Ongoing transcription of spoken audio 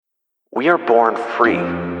We are born free.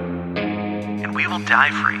 And we will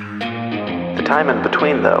die free. The time in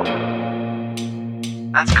between, though,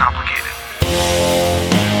 that's complicated.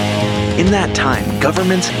 In that time,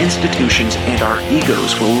 governments, institutions, and our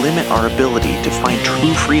egos will limit our ability to find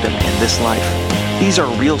true freedom in this life. These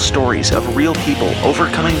are real stories of real people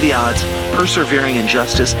overcoming the odds, persevering in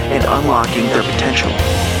justice, and unlocking their potential.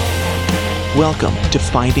 Welcome to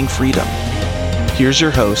Finding Freedom. Here's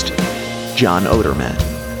your host, John Odermatt.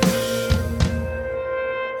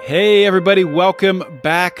 Hey everybody, welcome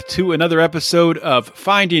back to another episode of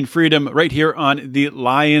Finding Freedom right here on the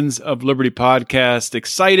Lions of Liberty podcast.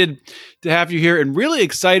 Excited to have you here and really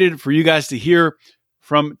excited for you guys to hear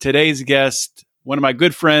from today's guest, one of my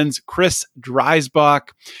good friends, Chris Dreisbach.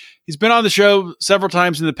 He's been on the show several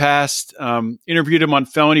times in the past, interviewed him on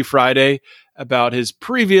Felony Friday about his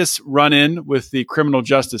previous run-in with the criminal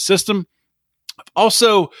justice system. I've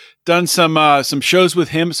also done some shows with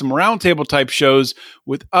him, some roundtable type shows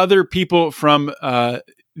with other people from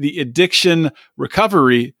the addiction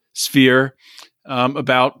recovery sphere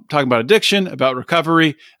about talking about addiction, about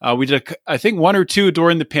recovery. We did, I think, one or two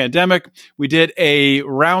during the pandemic. We did a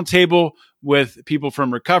roundtable with people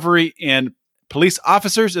from recovery and police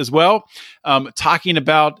officers as well, talking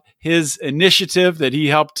about his initiative that he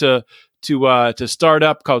helped to start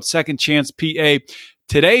up called Second Chance PA.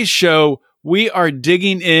 Today's show, we are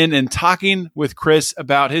digging in and talking with Chris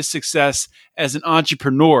about his success as an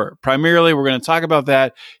entrepreneur. Primarily, we're going to talk about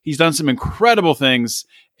that. He's done some incredible things,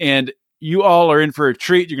 and you all are in for a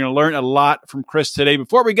treat. You're going to learn a lot from Chris today.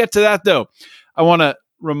 Before we get to that, though, I want to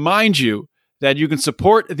remind you that you can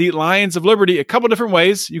support the Lions of Liberty a couple different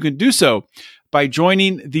ways. You can do so by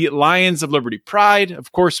joining the Lions of Liberty Pride.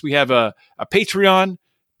 Of course, we have a Patreon,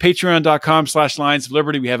 patreon.com/Lions of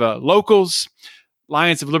Liberty. We have a Locals,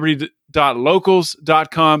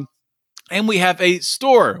 lionsofliberty.locals.com. And we have a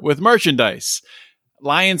store with merchandise,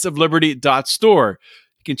 lionsofliberty.store.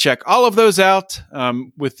 You can check all of those out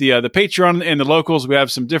with the Patreon and the Locals. We have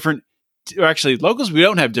some different, actually, Locals, we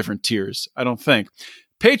don't have different tiers, I don't think.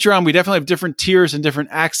 Patreon, we definitely have different tiers and different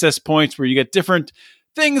access points where you get different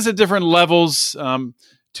things at different levels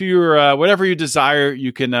to your whatever you desire.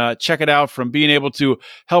 You can check it out, from being able to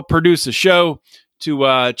help produce a show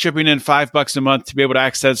to chipping in $5 a month to be able to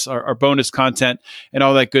access our bonus content and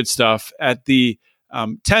all that good stuff. At the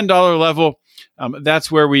 $10 level,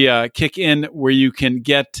 that's where we kick in, where you can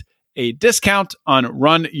get a discount on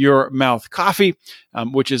Run Your Mouth Coffee,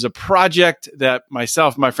 which is a project that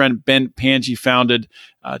myself and my friend Ben Pangi founded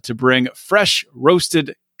to bring fresh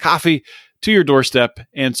roasted coffee to your doorstep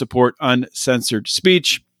and support uncensored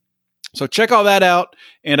speech. So check all that out.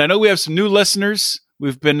 And I know we have some new listeners.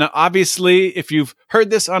 We've been, obviously, if you've heard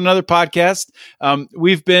this on another podcast,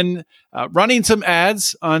 we've been running some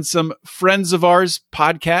ads on some friends of ours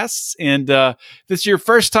podcasts. And if this is your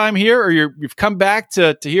first time here, or you've come back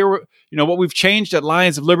to hear what we've changed at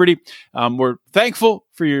Lions of Liberty, we're thankful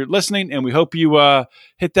for your listening, and we hope you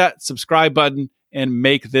hit that subscribe button and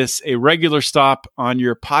make this a regular stop on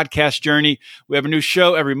your podcast journey. We have a new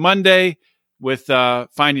show every Monday with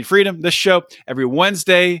Finding Freedom. This show every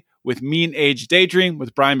Wednesday with Mean Age Daydream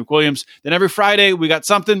with Brian McWilliams. Then every Friday, we got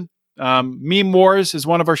something. Meme Wars is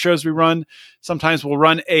one of our shows we run. Sometimes we'll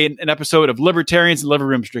run an episode of Libertarians in Living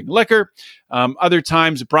Rooms Drinking Liquor. Other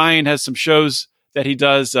times, Brian has some shows that he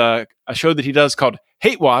does, a show that he does called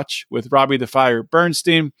Hate Watch with Robbie the Fire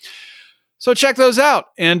Bernstein. So check those out.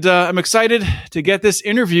 And I'm excited to get this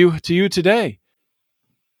interview to you today.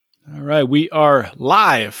 All right, we are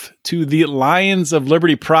live to the Lions of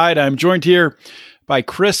Liberty Pride. I'm joined here by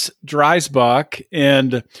Chris Dreisbach.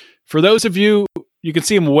 And for those of you, you can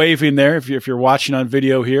see him waving there if you're watching on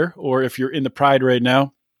video here, or if you're in the Pride right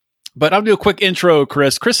now. But I'll do a quick intro,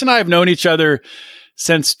 Chris. Chris and I have known each other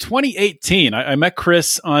since 2018. I met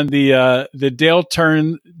Chris on the Dale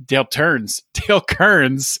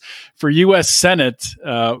Kearns for U.S. Senate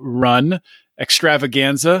run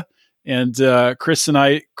extravaganza. And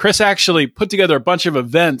Chris actually put together a bunch of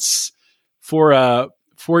events for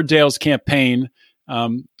Dale's campaign.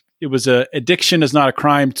 It was a Addiction is Not a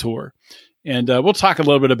Crime tour. And we'll talk a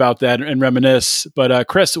little bit about that and reminisce. But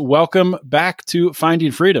Chris, welcome back to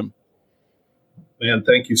Finding Freedom. Man,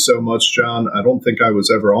 thank you so much, John. I don't think I was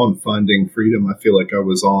ever on Finding Freedom. I feel like I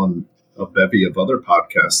was on a bevy of other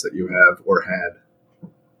podcasts that you have or had.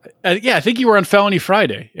 I think you were on Felony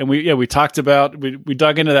Friday. And we talked about, we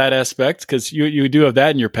dug into that aspect because you do have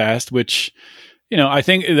that in your past, which, I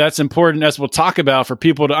think that's important, as we'll talk about, for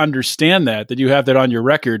people to understand that you have that on your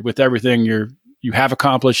record with everything you have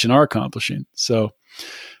accomplished and are accomplishing. So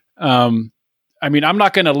I mean, I'm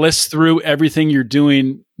not going to list through everything you're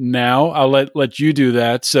doing now. I'll let you do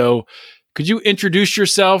that. So could you introduce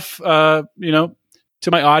yourself, to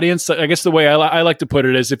my audience? I guess the way I like to put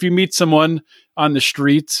it is if you meet someone on the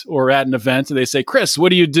street or at an event and they say, Chris, what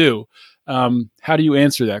do you do? How do you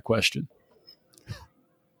answer that question?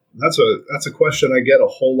 That's a question I get a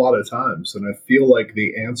whole lot of times. And I feel like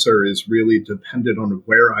the answer is really dependent on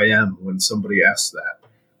where I am when somebody asks that.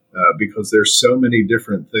 Because there's so many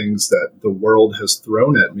different things that the world has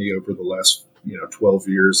thrown at me over the last 12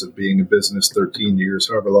 years of being in business, 13 years,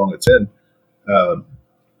 however long it's been.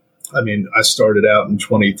 I started out in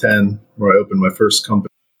 2010 where I opened my first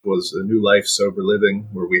company. It was a New Life Sober Living,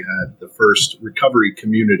 where we had the first recovery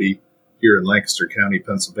community here in Lancaster County,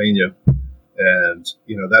 Pennsylvania. And,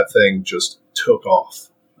 that thing just took off.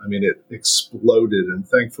 I mean, it exploded. And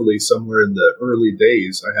thankfully, somewhere in the early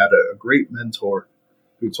days, I had a great mentor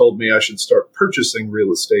who told me I should start purchasing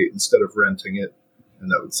real estate instead of renting it. And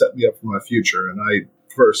that would set me up for my future. And I,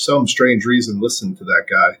 for some strange reason, listened to that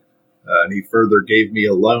guy. And he further gave me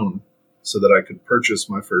a loan so that I could purchase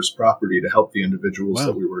my first property to help the individuals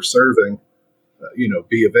that we were serving,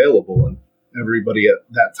 be available. And everybody at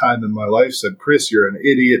that time in my life said, Chris, you're an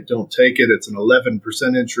idiot. Don't take it. It's an 11%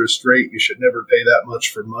 interest rate. You should never pay that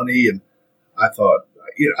much for money. And I thought,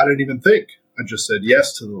 I didn't even think. I just said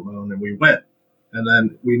yes to the loan and we went. And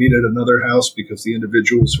then we needed another house because the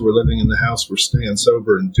individuals who were living in the house were staying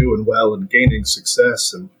sober and doing well and gaining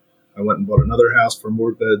success. And I went and bought another house for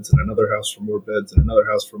more beds and another house for more beds and another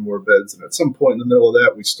house for more beds. And at some point in the middle of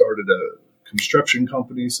that, we started a construction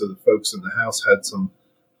company. So the folks in the house had some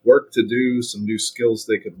work to do, some new skills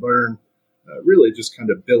they could learn, really just kind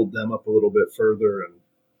of build them up a little bit further. And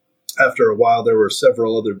after a while, there were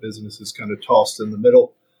several other businesses kind of tossed in the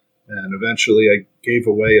middle. And eventually I gave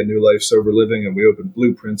away a New Life Sober Living and we opened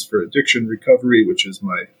Blueprints for Addiction Recovery, which is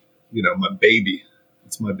my baby.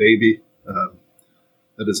 It's my baby.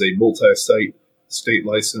 That is a multi-site,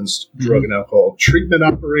 state-licensed drug and alcohol treatment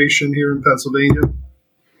operation here in Pennsylvania.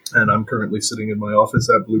 And I'm currently sitting in my office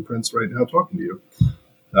at Blueprints right now talking to you.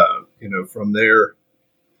 From there,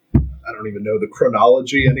 I don't even know the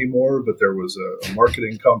chronology anymore, but there was a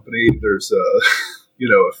marketing company. There's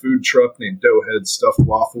a food truck named Doughhead Stuffed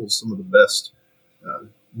Waffles, some of the best,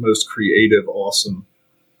 most creative, awesome,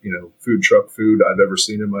 food truck food I've ever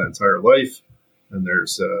seen in my entire life. And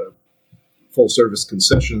there's a full service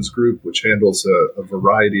concessions group, which handles a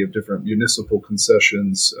variety of different municipal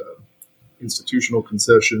concessions, institutional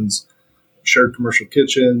concessions, shared commercial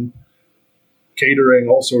kitchen, catering,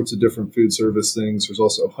 all sorts of different food service things. There's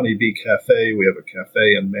also Honeybee Cafe. We have a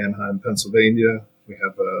cafe in Manheim, Pennsylvania. We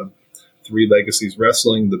have Three Legacies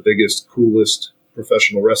Wrestling, the biggest, coolest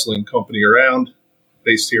professional wrestling company around,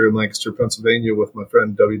 based here in Lancaster, Pennsylvania, with my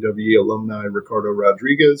friend WWE alumni Ricardo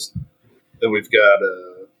Rodriguez. Then we've got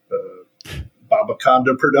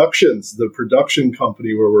Babaconda Productions, the production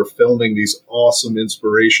company where we're filming these awesome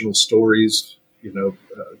inspirational stories,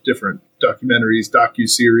 different documentaries,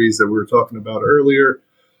 docuseries that we were talking about earlier.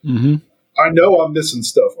 Mm-hmm. I know I'm missing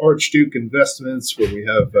stuff. Archduke Investments, where we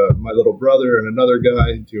have my little brother and another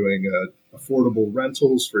guy doing affordable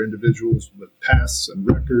rentals for individuals with pasts and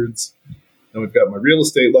records. And we've got my real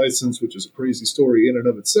estate license, which is a crazy story in and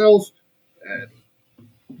of itself. And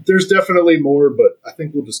there's definitely more, but I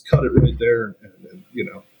think we'll just cut it right there. And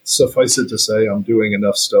suffice it to say, I'm doing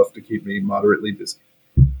enough stuff to keep me moderately busy.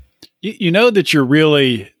 You know that you're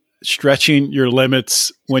really stretching your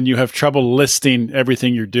limits when you have trouble listing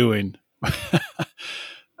everything you're doing.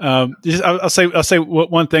 I'll say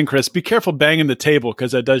one thing, Chris. Be careful banging the table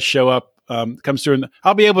because that does show up. Comes through,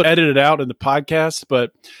 I'll be able to edit it out in the podcast,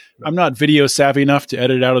 but I'm not video savvy enough to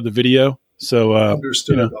edit it out of the video. So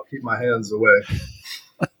understood. I'll keep my hands away.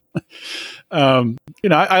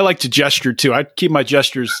 I like to gesture too. I keep my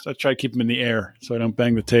gestures. I try to keep them in the air so I don't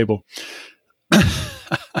bang the table.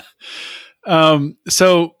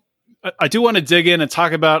 So I do want to dig in and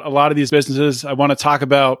talk about a lot of these businesses. I want to talk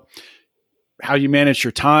about how you manage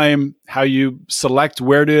your time, how you select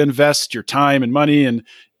where to invest your time and money and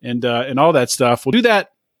all that stuff. We'll do that,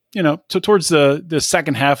 towards the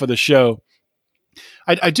second half of the show.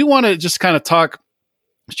 I do want to just kind of talk,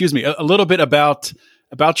 a little bit about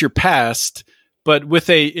your past, but with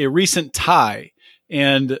a recent tie.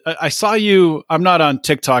 And I saw you, I'm not on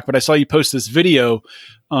TikTok, but I saw you post this video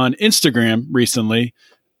on Instagram recently,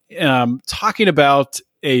 talking about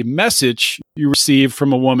a message you received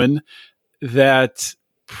from a woman that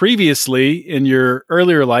previously in your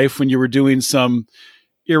earlier life, when you were doing some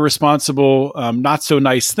irresponsible, not so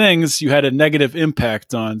nice things, you had a negative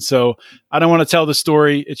impact on. So I don't want to tell the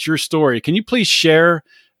story. It's your story. Can you please share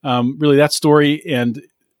really that story and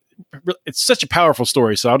it's such a powerful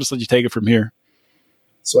story. So I'll just let you take it from here.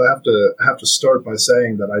 So I have to start by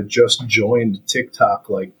saying that I just joined TikTok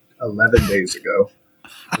like 11 days ago,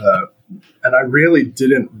 and I really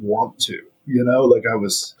didn't want to. Like I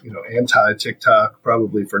was, anti TikTok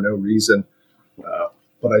probably for no reason,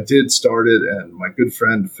 but I did start it, and my good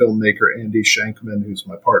friend filmmaker Andy Shankman, who's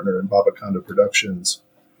my partner in Babaconda Productions,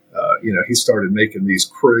 he started making these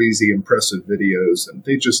crazy impressive videos, and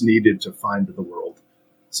they just needed to find the world.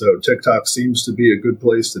 So TikTok seems to be a good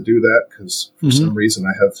place to do that because for some reason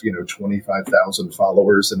I have, 25,000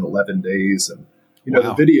 followers in 11 days. And,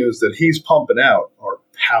 Wow. the videos that he's pumping out are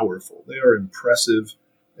powerful. They are impressive.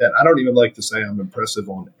 And I don't even like to say I'm impressive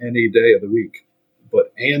on any day of the week,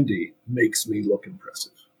 but Andy makes me look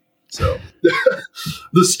impressive. So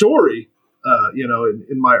the story,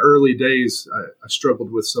 in my early days, I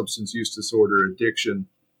struggled with substance use disorder, addiction,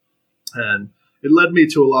 and it led me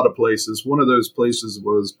to a lot of places. One of those places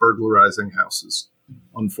was burglarizing houses.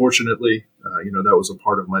 Unfortunately, that was a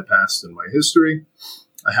part of my past and my history.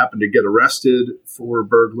 I happened to get arrested for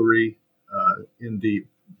burglary in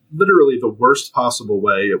literally the worst possible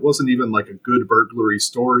way. It wasn't even like a good burglary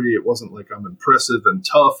story. It wasn't like I'm impressive and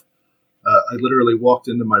tough. I literally walked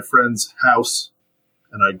into my friend's house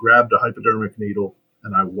and I grabbed a hypodermic needle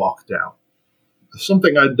and I walked out.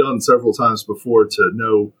 Something I'd done several times before to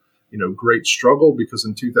no great struggle, because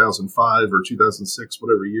in 2005 or 2006,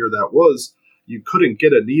 whatever year that was, you couldn't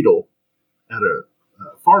get a needle at a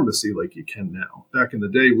pharmacy like you can now. Back in the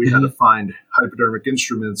day, we had to find hypodermic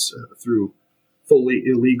instruments through fully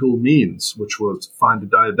illegal means, which was find a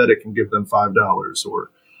diabetic and give them $5,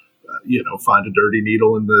 or find a dirty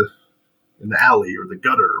needle in the alley or the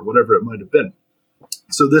gutter or whatever it might have been.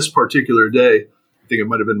 So this particular day, I think it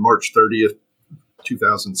might have been March 30th,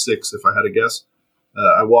 2006, if I had to guess.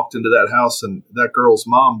 I walked into that house and that girl's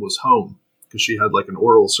mom was home because she had like an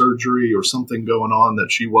oral surgery or something going on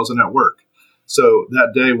that she wasn't at work. So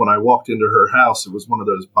that day when I walked into her house, it was one of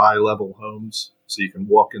those bi-level homes. So you can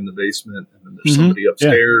walk in the basement and then there's somebody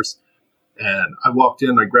upstairs. Yeah. And I walked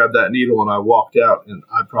in, I grabbed that needle and I walked out, and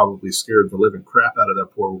I probably scared the living crap out of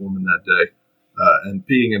that poor woman that day. And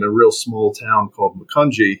being in a real small town called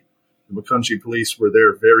Macungie, the Macungie police were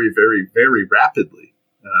there very, very, very rapidly.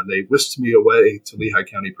 They whisked me away to Lehigh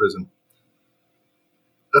County Prison.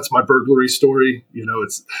 That's my burglary story.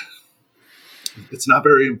 It's not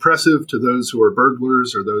very impressive to those who are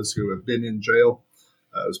burglars or those who have been in jail.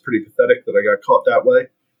 It was pretty pathetic that I got caught that way.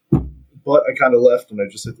 But I kind of left, and I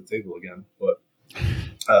just hit the table again. But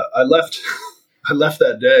I left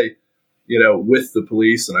that day, with the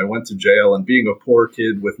police, and I went to jail. And being a poor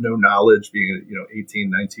kid with no knowledge, being 18,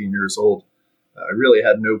 19 years old, I really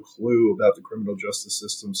had no clue about the criminal justice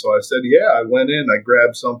system. So I said, I went in, I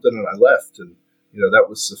grabbed something, and I left. And, that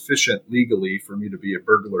was sufficient legally for me to be a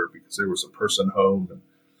burglar because there was a person home and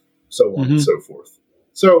so on and so forth.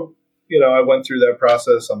 So, I went through that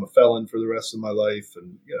process. I'm a felon for the rest of my life.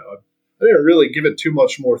 And, I didn't really give it too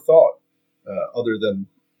much more thought other than,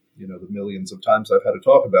 the millions of times I've had to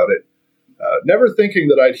talk about it. Never thinking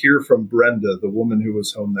that I'd hear from Brenda, the woman who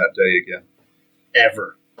was home that day again,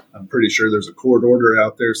 ever. I'm pretty sure there's a court order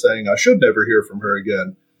out there saying I should never hear from her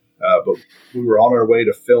again. But we were on our way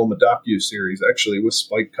to film a docu-series, actually, with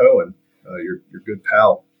Spike Cohen, your good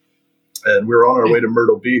pal. And we were on our way to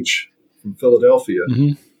Myrtle Beach from Philadelphia.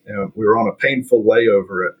 And we were on a painful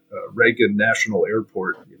layover at Reagan National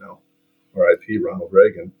Airport, R.I.P. Ronald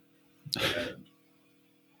Reagan. And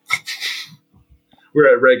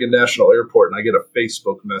we're at Reagan National Airport, and I get a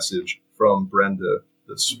Facebook message from Brenda,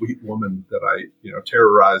 the sweet woman that I,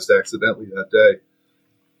 terrorized accidentally that day.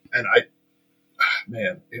 And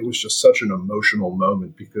it was just such an emotional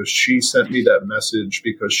moment because she sent me that message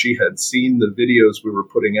because she had seen the videos we were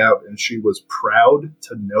putting out and she was proud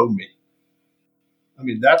to know me. I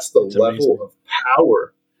mean, that's the level of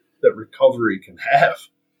power that recovery can have,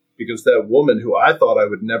 because that woman who I thought I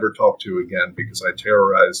would never talk to again because I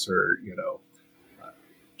terrorized her,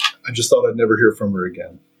 I just thought I'd never hear from her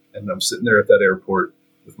again. And I'm sitting there at that airport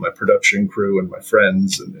with my production crew and my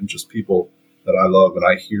friends and just people that I love. And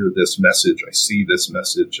I hear this message, I see this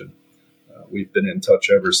message, and we've been in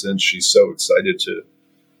touch ever since. She's so excited to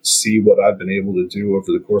see what I've been able to do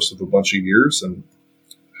over the course of a bunch of years. And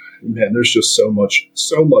man, there's just so much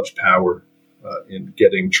power in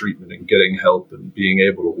getting treatment and getting help and being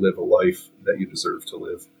able to live a life that you deserve to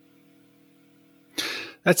live.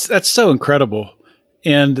 That's so incredible.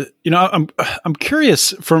 And, I'm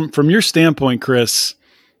curious from your standpoint, Chris.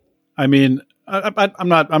 I mean, I'm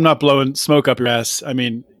not blowing smoke up your ass. I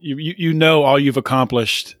mean, you know all you've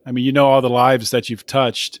accomplished. I mean, all the lives that you've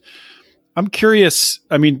touched. I'm curious.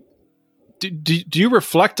 I mean, do you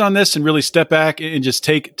reflect on this and really step back and just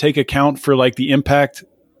take account for like the impact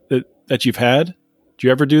that you've had? Do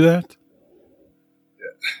you ever do that?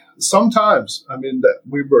 Sometimes. I mean, that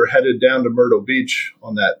we were headed down to Myrtle Beach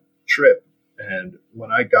on that trip. And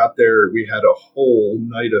when I got there, we had a whole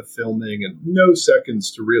night of filming and no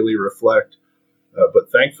seconds to really reflect.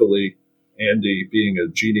 But thankfully, Andy, being a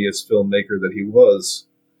genius filmmaker that he was,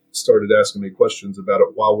 started asking me questions about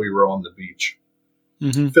it while we were on the beach,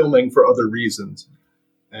 filming for other reasons.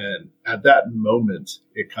 And at that moment,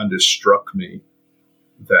 it kind of struck me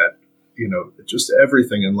that, just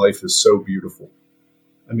everything in life is so beautiful.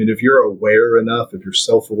 I mean, if you're aware enough, if you're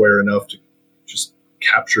self-aware enough to just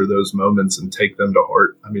capture those moments and take them to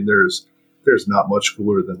heart, I mean, there's not much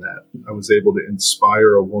cooler than that. I was able to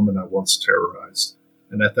inspire a woman I once terrorized.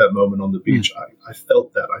 And at that moment on the beach, I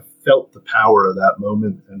felt that. I felt the power of that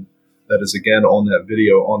moment. And that is, again, on that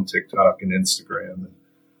video on TikTok and Instagram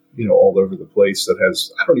and, all over the place that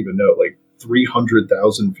has, I don't even know, like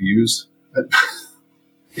 300,000 views.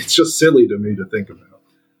 It's just silly to me to think about.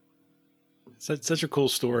 Such a cool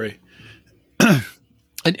story.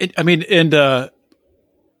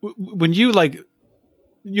 When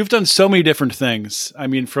you've done so many different things. I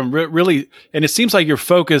mean, from really, and it seems like your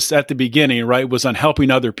focus at the beginning, right, was on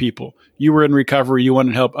helping other people. You were in recovery. You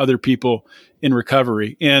wanted to help other people in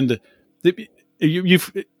recovery. And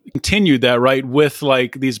you've continued that, right, with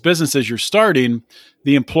like these businesses you're starting.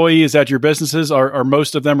 The employees at your businesses, are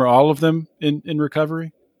most of them or all of them in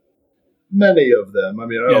recovery? Many of them. I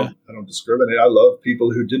mean, I don't discriminate. I love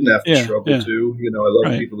people who didn't have to struggle too. I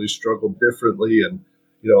love people who struggled differently. And,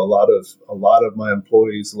 a lot of my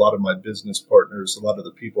employees, a lot of my business partners, a lot of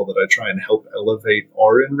the people that I try and help elevate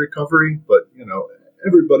are in recovery. But,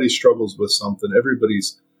 everybody struggles with something.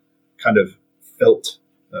 Everybody's kind of felt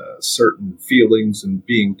certain feelings and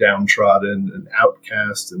being downtrodden and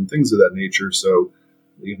outcast and things of that nature. So,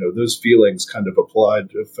 those feelings kind of apply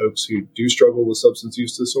to folks who do struggle with substance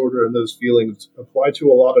use disorder, and those feelings apply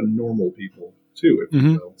to a lot of normal people too, if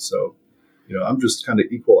you will. So, I'm just kind of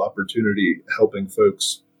equal opportunity helping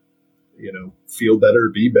folks, feel better,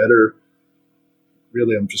 be better.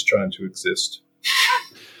 Really, I'm just trying to exist.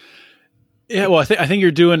 Yeah, well, I think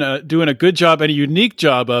you're doing a good job and a unique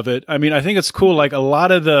job of it. I mean, I think it's cool. Like a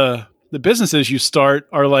lot of the businesses you start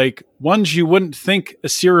are like ones you wouldn't think a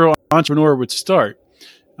serial entrepreneur would start.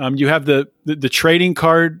 You have the trading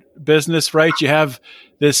card business, right? You have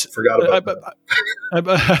this. Forgot about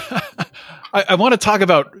that. I want to talk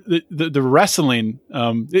about the wrestling.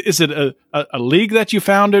 Is it a league that you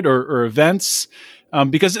founded or events?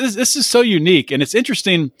 Because this is so unique and it's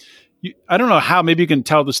interesting. I don't know how. Maybe you can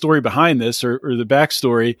tell the story behind this or the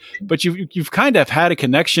backstory. But you've kind of had a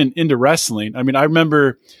connection into wrestling. I mean, I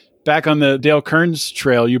remember back on the Dale Kearns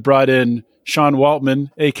trail, you brought in Sean Waltman,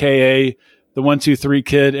 aka the 1-2-3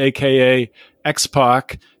 Kid, aka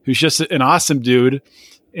X-Pac, who's just an awesome dude,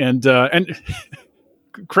 and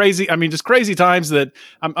crazy. I mean, just crazy times that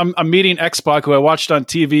I'm meeting X-Pac, who I watched on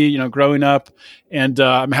TV, growing up, and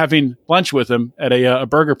I'm having lunch with him at a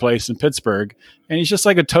burger place in Pittsburgh, and he's just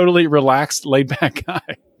like a totally relaxed, laid back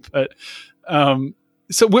guy. But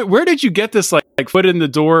so where did you get this like foot in the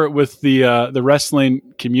door with the wrestling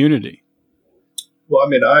community? Well, I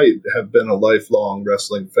mean, I have been a lifelong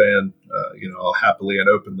wrestling fan. I'll happily and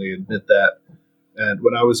openly admit that. And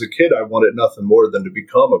when I was a kid, I wanted nothing more than to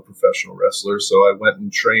become a professional wrestler. So I went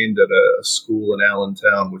and trained at a school in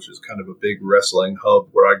Allentown, which is kind of a big wrestling hub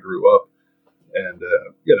where I grew up. And,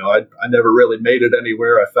 I never really made it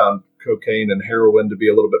anywhere. I found cocaine and heroin to be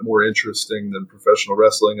a little bit more interesting than professional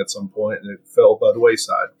wrestling at some point, and it fell by the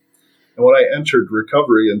wayside. And when I entered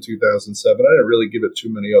recovery in 2007, I didn't really give it too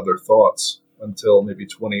many other thoughts until maybe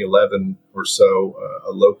 2011 or so.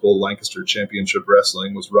 A local Lancaster Championship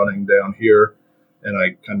Wrestling was running down here, and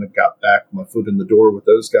I kind of got back my foot in the door with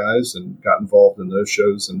those guys and got involved in those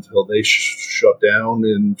shows until they shut down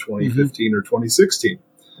in 2015 or 2016.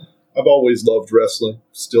 I've always loved wrestling,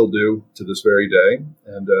 still do to this very day.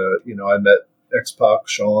 And, I met X-Pac,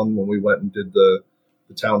 Sean, when we went and did the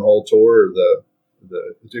town hall tour, or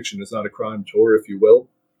the Addiction Is Not a Crime tour, if you will.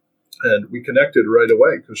 And we connected right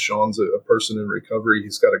away because Sean's a person in recovery.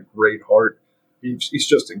 He's got a great heart. He's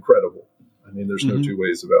just incredible. I mean, there's no two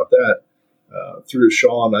ways about that. Through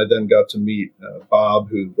Sean, I then got to meet Bob,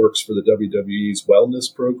 who works for the WWE's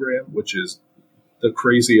wellness program, which is the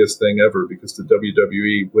craziest thing ever because the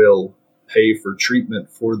WWE will pay for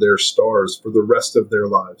treatment for their stars for the rest of their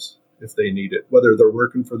lives if they need it, whether they're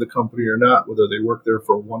working for the company or not, whether they work there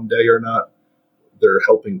for one day or not, they're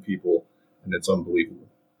helping people, and it's unbelievable.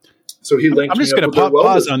 So he linked I'm just me going up to with their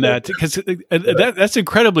pause wellness on that program. because that's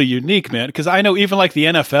incredibly unique, man. Because I know even like the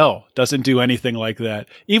NFL doesn't do anything like that.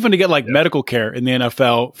 Even to get like medical care in the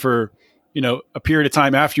NFL for, a period of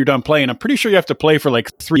time after you're done playing, I'm pretty sure you have to play for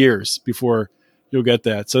like 3 years before you'll get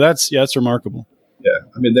that. So that's remarkable. Yeah.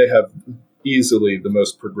 I mean, they have easily the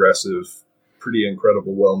most progressive, pretty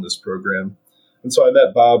incredible wellness program. And so I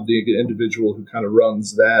met Bob, the individual who kind of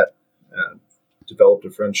runs that, and developed a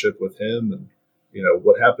friendship with him. And,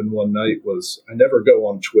 what happened one night was I never go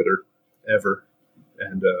on Twitter ever.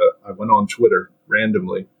 And I went on Twitter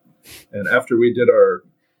randomly. And after we did our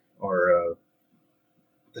what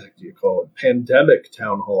the heck do you call it? Pandemic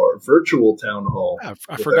town hall or virtual town hall.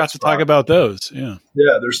 I forgot to talk about those. Yeah.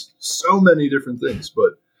 Yeah. There's so many different things,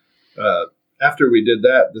 but after we did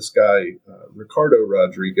that, this guy, Ricardo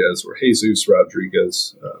Rodriguez or Jesus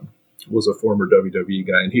Rodriguez, was a former WWE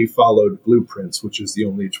guy, and he followed Blueprints, which is the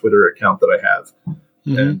only Twitter account that I have.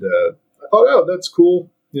 Mm-hmm. And I thought, oh, that's cool.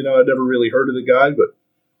 I'd never really heard of the guy, but,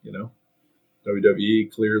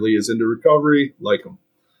 WWE clearly is into recovery, like him.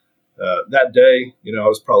 That day, I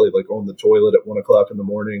was probably like on the toilet at 1 o'clock in the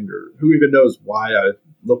morning, or who even knows why I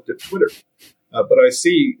looked at Twitter. But I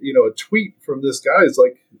see, a tweet from this guy. It's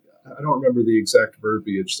like, I don't remember the exact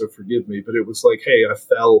verbiage, so forgive me, but it was like, hey, I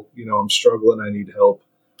fell, I'm struggling, I need help.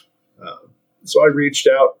 So I reached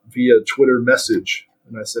out via Twitter message,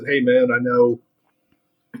 and I said, hey, man, I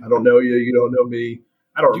don't know you, you don't know me.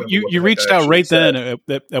 I don't remember. You reached out right then at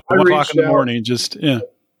 1 o'clock in the morning,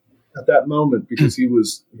 at that moment, because he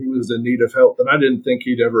was in need of help, and I didn't think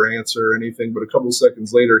he'd ever answer or anything. But a couple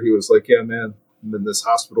seconds later, he was like, yeah, man, I'm in this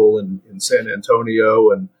hospital in San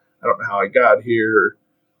Antonio, and I don't know how I got here.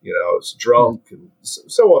 I was drunk and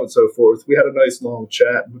so on and so forth. We had a nice long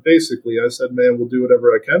chat. But basically, I said, man, we'll do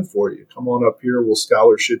whatever I can for you. Come on up here. We'll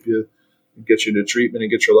scholarship you and get you into treatment and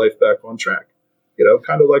get your life back on track.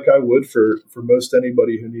 Kind of like I would for most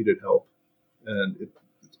anybody who needed help. And it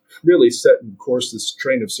really set in course this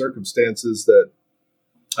train of circumstances that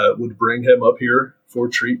would bring him up here for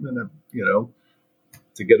treatment and,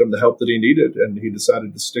 to get him the help that he needed. And he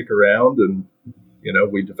decided to stick around, and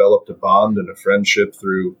we developed a bond and a friendship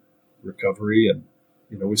through recovery. And,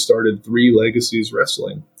 we started Three Legacies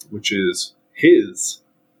Wrestling, which is his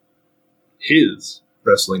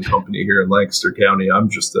wrestling company here in Lancaster County. I'm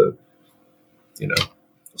just a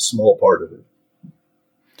small part of it.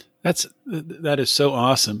 That is so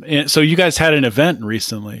awesome. And so you guys had an event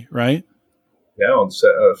recently, right? Yeah, on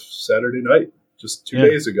Saturday night, just 2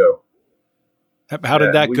 days ago. How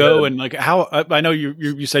did that go? And like, how, I know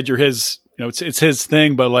you said you're his, it's his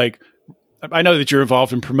thing, but like, I know that you're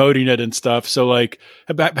involved in promoting it and stuff. So like,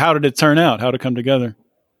 how did it turn out? How did it come together?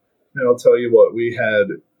 And I'll tell you what, we had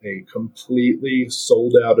a completely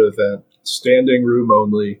sold out event, standing room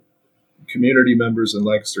only. Community members in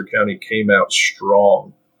Lancaster County came out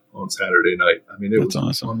strong on Saturday night. I mean, it was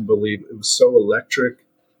awesome. Unbelievable. It was so electric.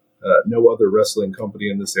 No other wrestling company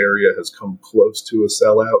in this area has come close to a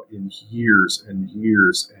sellout in years and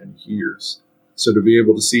years and years. So to be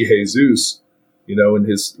able to see Jesus, in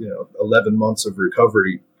his 11 months of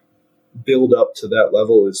recovery, build up to that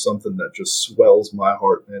level is something that just swells my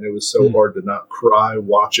heart. And it was so hard to not cry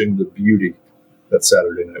watching the beauty that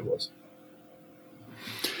Saturday night was.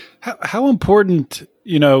 How important,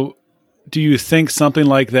 do you think something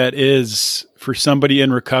like that is for somebody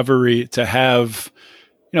in recovery to have,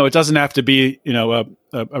 it doesn't have to be,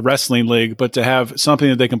 a wrestling league, but to have something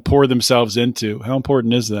that they can pour themselves into? How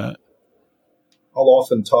important is that? I'll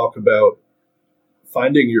often talk about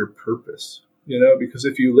finding your purpose, because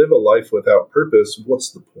if you live a life without purpose,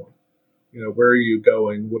 what's the point? Where are you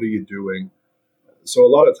going? What are you doing? So a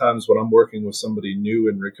lot of times when I'm working with somebody new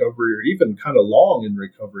in recovery, or even kind of long in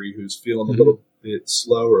recovery, who's feeling a little bit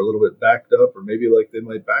slow or a little bit backed up, or maybe like they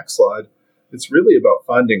might backslide, it's really about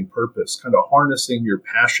finding purpose, kind of harnessing your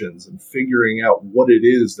passions and figuring out what it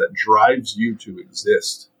is that drives you to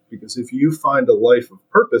exist. Because if you find a life of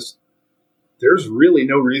purpose, there's really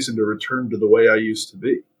no reason to return to the way I used to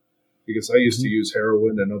be. Because I used to use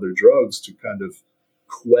heroin and other drugs to kind of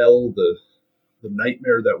quell the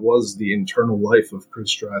nightmare that was the internal life of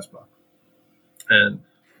Chris Dreisbach. And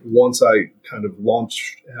once I kind of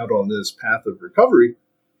launched out on this path of recovery,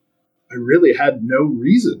 I really had no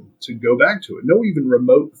reason to go back to it. No even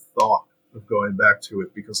remote thought of going back to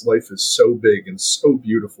it, because life is so big and so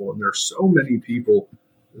beautiful. And there are so many people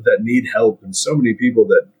that need help, and so many people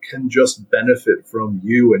that can just benefit from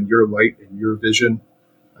you and your light and your vision.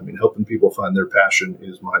 I mean, helping people find their passion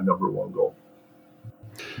is my number one goal.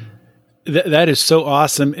 That is so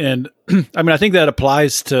awesome. And I mean, I think that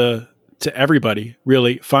applies to to everybody,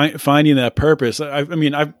 really finding that purpose. I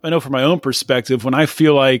know from my own perspective, when I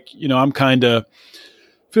feel like, I'm kind of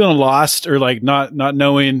feeling lost or like not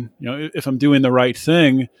knowing, if I'm doing the right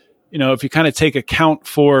thing, if you kind of take account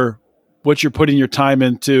for what you're putting your time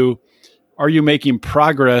into, are you making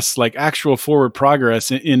progress, like actual forward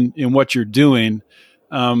progress in what you're doing?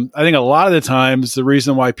 I think a lot of the times the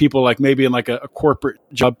reason why people like maybe in like a corporate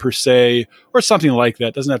job per se, or something like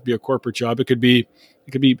that, doesn't have to be a corporate job. It could be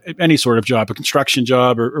any sort of job, a construction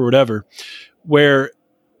job or whatever, where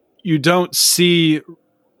you don't see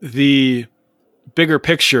the bigger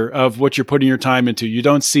picture of what you're putting your time into. You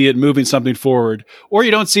don't see it moving something forward, or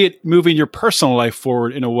you don't see it moving your personal life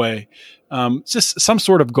forward in a way. Just some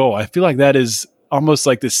sort of goal. I feel like that is almost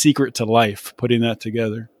like the secret to life, putting that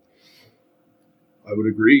together. I would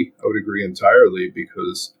agree entirely,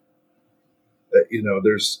 because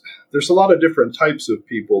there's a lot of different types of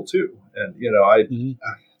people too. And, it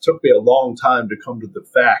took me a long time to come to the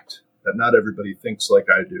fact that not everybody thinks like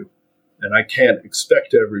I do. And I can't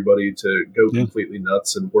expect everybody to go completely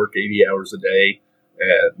nuts and work 80 hours a day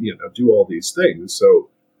and, do all these things. So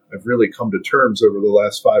I've really come to terms over the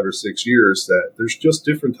last 5 or 6 years that there's just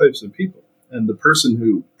different types of people. And the person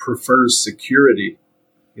who prefers security,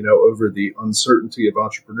 over the uncertainty of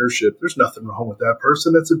entrepreneurship, there's nothing wrong with that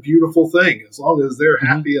person. It's a beautiful thing. As long as they're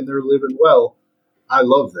happy and they're living well, I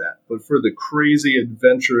love that. But for the crazy,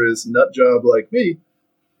 adventurous nut job like me,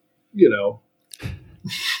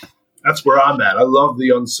 that's where I'm at. I love the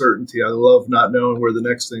uncertainty. I love not knowing where the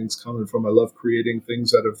next thing's coming from. I love creating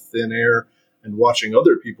things out of thin air and watching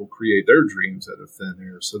other people create their dreams out of thin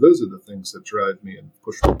air. So those are the things that drive me and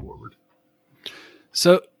push me forward.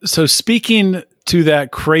 So speaking to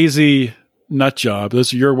that crazy nut job,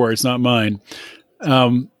 those are your words, not mine.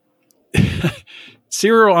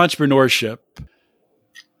 Serial entrepreneurship.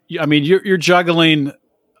 I mean, you're juggling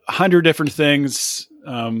 100 different things.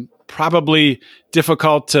 Probably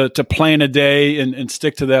difficult to plan a day and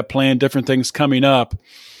stick to that plan. Different things coming up.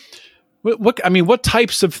 What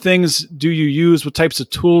types of things do you use? What types of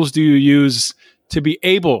tools do you use to be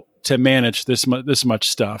able to manage this much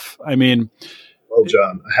stuff? I mean, well,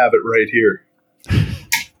 John, I have it right here.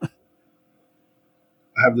 I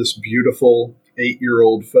have this beautiful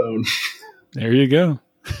 8-year-old phone. There you go.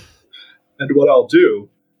 And what I'll do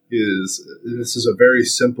is, this is a very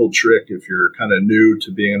simple trick if you're kind of new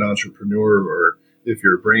to being an entrepreneur, or if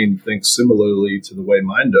your brain thinks similarly to the way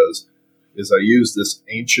mine does, is I use this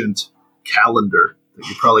ancient calendar that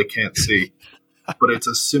you probably can't see. But it's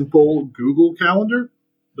a simple Google calendar.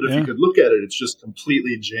 But if you could look at it, it's just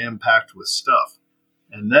completely jam-packed with stuff.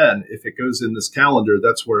 And then if it goes in this calendar,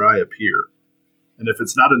 that's where I appear. And if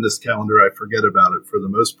it's not in this calendar, I forget about it for the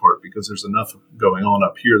most part, because there's enough going on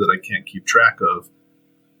up here that I can't keep track of.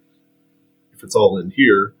 If it's all in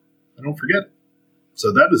here, I don't forget it.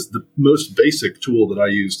 So that is the most basic tool that I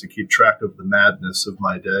use to keep track of the madness of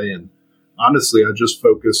my day. And honestly, I just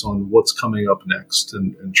focus on what's coming up next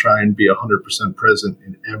and try and be 100% present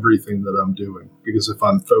in everything that I'm doing. Because if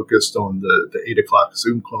I'm focused on the 8 o'clock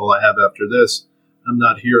Zoom call I have after this, I'm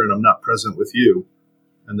not here and I'm not present with you.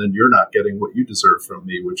 And then you're not getting what you deserve from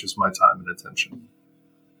me, which is my time and attention.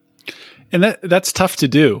 And that's tough to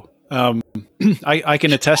do. I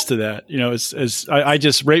can attest to that. As I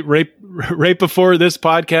just right before this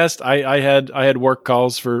podcast, I had work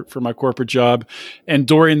calls for my corporate job, and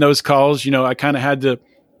during those calls, I kind of had to,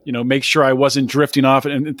 make sure I wasn't drifting off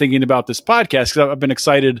and thinking about this podcast, because I've been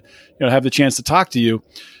excited, to have the chance to talk to you.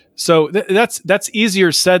 So that's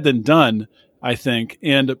easier said than done, I think.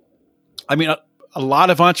 And I mean, a lot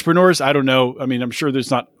of entrepreneurs, I don't know. I mean, I'm sure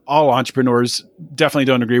there's not all entrepreneurs definitely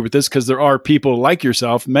don't agree with this, because there are people like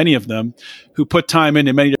yourself, many of them, who put time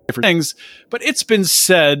into many different things. But it's been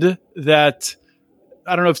said that,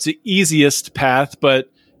 I don't know if it's the easiest path,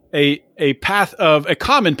 but a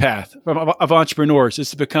common path of entrepreneurs is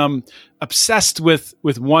to become obsessed with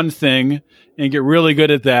one thing and get really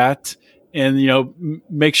good at that, and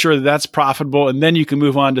make sure that that's profitable, and then you can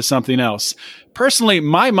move on to something else. Personally,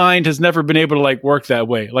 my mind has never been able to work that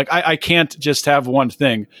way. I can't just have one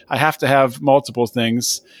thing. I have to have multiple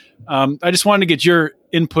things. I just wanted to get your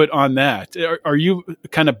input on that. Are you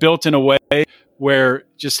kind of built in a way where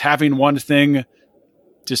just having one thing,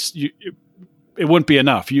 it wouldn't be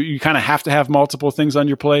enough? You kind of have to have multiple things on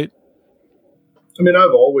your plate? I mean,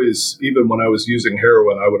 I've always, even when I was using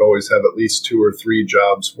heroin, I would always have at least 2 or 3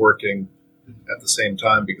 jobs working at the same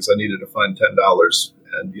time, because I needed to find $10.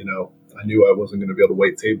 And, I knew I wasn't going to be able to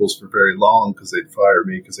wait tables for very long, because they'd fire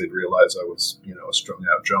me because they'd realize I was, a strung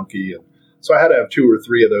out junkie. And so I had to have 2 or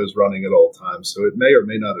 3 of those running at all times. So it may or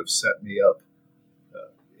may not have set me up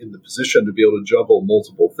in the position to be able to juggle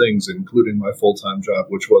multiple things, including my full-time job,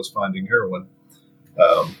 which was finding heroin.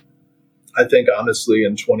 I think, honestly,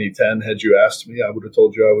 in 2010, had you asked me, I would have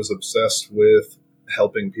told you I was obsessed with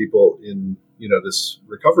helping people in, this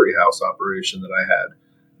recovery house operation that I had.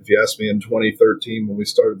 If you asked me in 2013 when we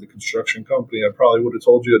started the construction company, I probably would have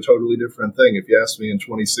told you a totally different thing. If you asked me in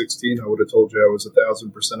 2016, I would have told you I was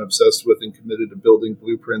 1,000% obsessed with and committed to building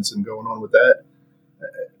blueprints and going on with that.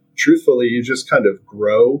 Truthfully, you just kind of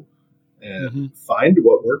grow and find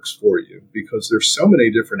what works for you, because there's so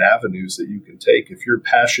many different avenues that you can take. If your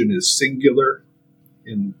passion is singular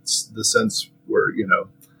in the sense where,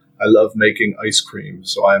 I love making ice cream,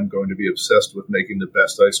 so I'm going to be obsessed with making the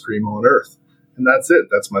best ice cream on earth. And that's it.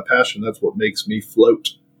 That's my passion. That's what makes me float.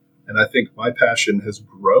 And I think my passion has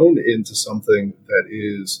grown into something that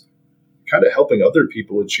is kind of helping other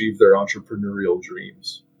people achieve their entrepreneurial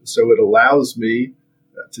dreams. So it allows me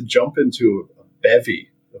to jump into a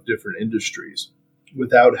bevy of different industries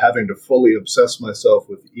without having to fully obsess myself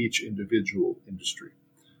with each individual industry.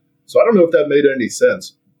 So I don't know if that made any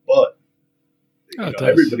sense, but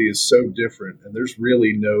everybody is so different, and there's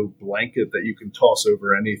really no blanket that you can toss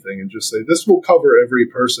over anything and just say, this will cover every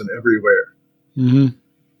person everywhere. Mm-hmm.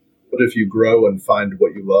 But if you grow and find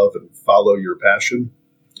what you love and follow your passion,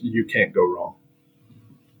 you can't go wrong.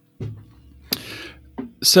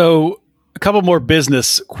 So a couple more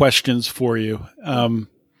business questions for you.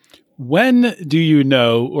 When do you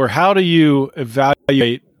know, or how do you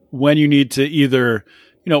evaluate when you need to either,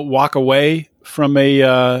 walk away from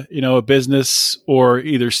a business, or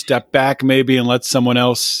either step back maybe and let someone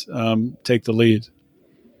else take the lead?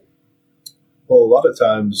 Well, a lot of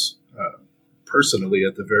times, personally,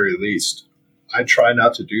 at the very least, I try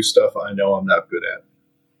not to do stuff I know I'm not good at.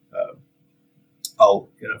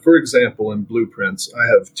 For example, in Blueprints, I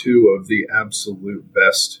have two of the absolute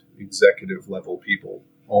best executive level people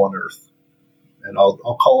on earth. And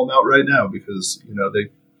I'll call them out right now because,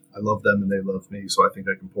 I love them and they love me. So I think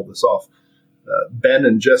I can pull this off. Ben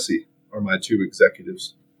and Jesse are my two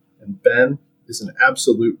executives. And Ben is an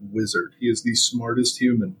absolute wizard. He is the smartest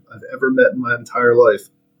human I've ever met in my entire life.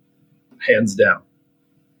 Hands down.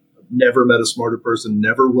 I've never met a smarter person,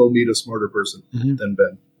 never will meet a smarter person than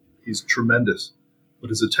Ben. He's tremendous. But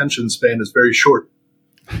his attention span is very short.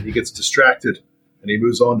 He gets distracted and he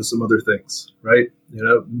moves on to some other things, right?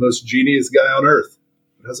 Most genius guy on earth,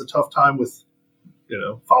 but has a tough time with,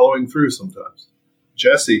 following through sometimes.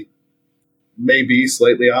 Jesse may be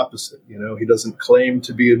slightly opposite. He doesn't claim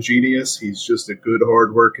to be a genius. He's just a good,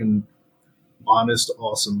 hardworking, honest,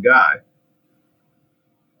 awesome guy.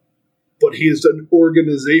 But he is an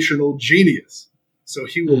organizational genius. So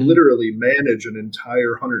he will literally manage an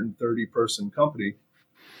entire 130-person company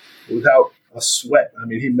without a sweat. I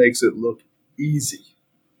mean, he makes it look easy.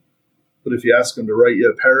 But if you ask him to write you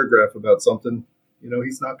a paragraph about something,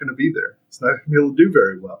 he's not going to be there. He's not going to be able to do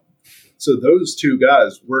very well. So those two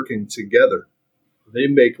guys working together, they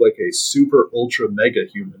make like a super ultra mega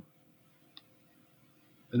human.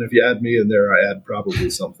 And if you add me in there, I add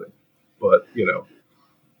probably something. But,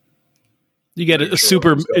 you get a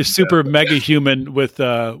super mega human with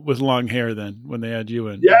long hair then when they add you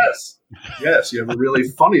in. Yes. You have a really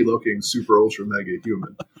funny looking super ultra mega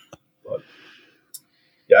human. But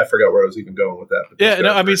I forgot where I was even going with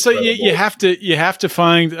that. So you have to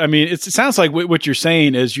find. I mean, it sounds like what you're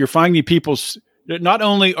saying is you're finding people. Not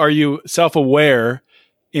only are you self-aware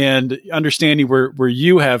and understanding where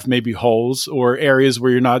you have maybe holes or areas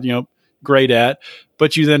where you're not great at,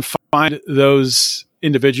 but you then find those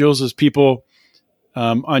individuals as people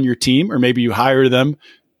on your team, or maybe you hire them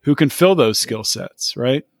who can fill those skill sets,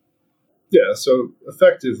 right? Yeah. So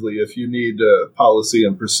effectively, if you need a policy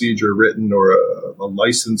and procedure written, or a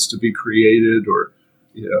license to be created, or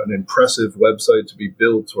an impressive website to be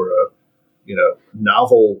built, or a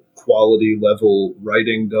novel quality level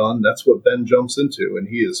writing done, that's what Ben jumps into, and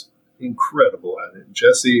he is incredible at it.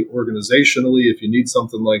 Jesse, organizationally, if you need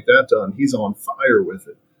something like that done, he's on fire with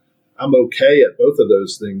it. I'm okay at both of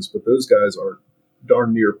those things, but those guys are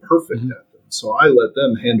darn near perfect at them. So I let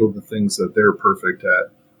them handle the things that they're perfect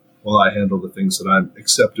at, while I handle the things that I'm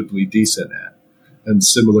acceptably decent at. And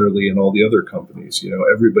similarly in all the other companies,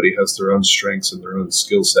 everybody has their own strengths and their own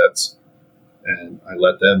skill sets. And I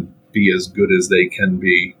let them be as good as they can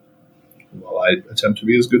be, while I attempt to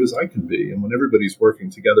be as good as I can be. And when everybody's working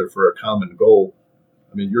together for a common goal,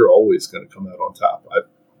 I mean, you're always going to come out on top. I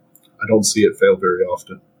don't see it fail very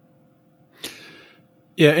often.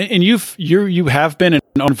 Yeah, and you have been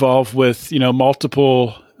involved with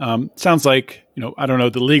multiple. Sounds like I don't know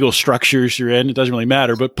the legal structures you're in. It doesn't really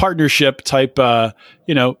matter, but partnership type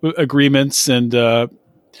agreements and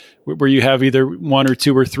where you have either one or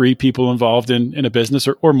two or three people involved in a business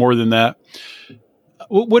or more than that.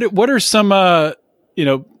 What are some,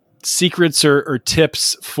 secrets or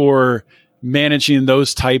tips for managing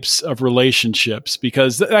those types of relationships?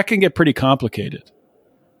 Because that can get pretty complicated.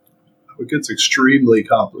 It gets extremely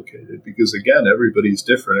complicated because, again, everybody's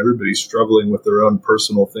different. Everybody's struggling with their own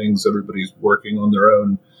personal things. Everybody's working on their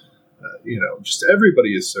own, just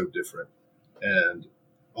everybody is so different. And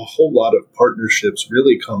a whole lot of partnerships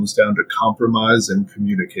really comes down to compromise and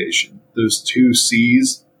communication. Those two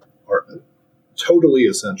C's are totally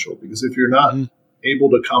essential because if you're not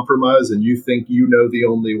able to compromise and you think you know the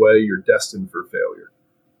only way, you're destined for failure.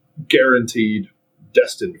 Guaranteed,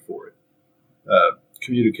 destined for it.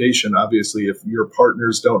 Communication, obviously, if your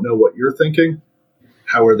partners don't know what you're thinking,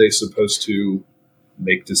 how are they supposed to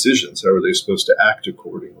make decisions? How are they supposed to act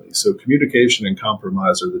accordingly? So communication and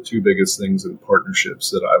compromise are the two biggest things in partnerships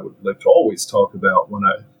that I would like to always talk about when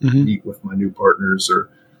I meet with my new partners, or,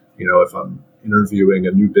 if I'm interviewing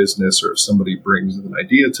a new business, or if somebody brings an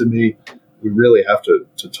idea to me, we really have to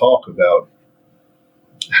talk about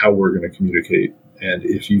how we're going to communicate. And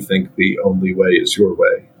if you think the only way is your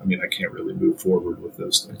way, I can't really move forward with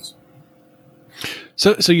those things.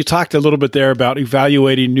 So you talked a little bit there about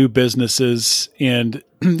evaluating new businesses, and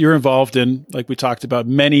you're involved in, like we talked about,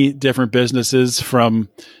 many different businesses from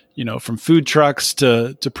food trucks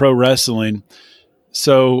to pro wrestling.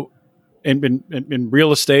 So, in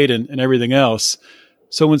real estate and everything else.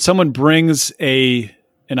 So when someone brings an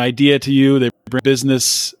idea to you, they bring a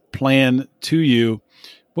business plan to you,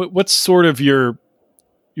 what's sort of your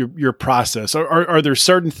process? Are there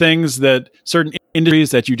certain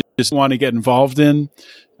industries that you just want to get involved in?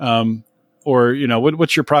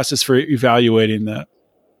 What's your process for evaluating that?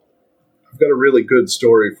 I've got a really good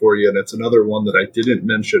story for you, and it's another one that I didn't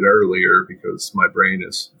mention earlier because my brain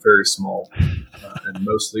is very small and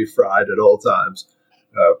mostly fried at all times.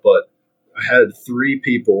 But I had three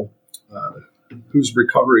people whose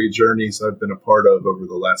recovery journeys I've been a part of over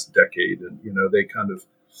the last decade. And, they kind of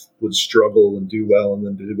would struggle and do well and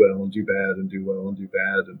then do well and do bad and do well and do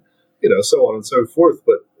bad and, so on and so forth.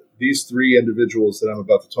 But these three individuals that I'm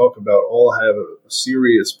about to talk about all have a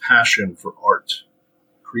serious passion for art,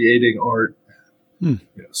 creating art,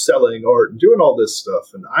 selling art, and doing all this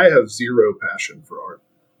stuff. And I have zero passion for art,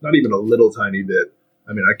 not even a little tiny bit.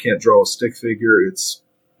 I can't draw a stick figure. It's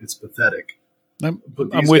pathetic. I'm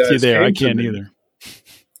with you there. I can't either.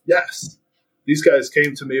 Yes. These guys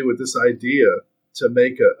came to me with this idea to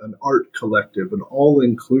make an art collective, an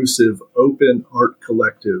all-inclusive, open art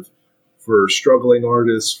collective for struggling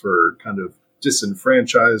artists, for kind of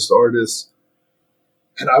disenfranchised artists.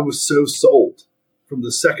 And I was so sold from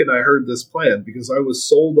the second I heard this plan because I was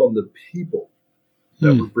sold on the people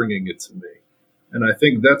that were bringing it to me. And I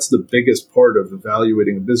think that's the biggest part of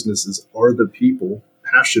evaluating a business is, are the people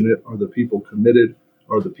passionate? Are the people committed?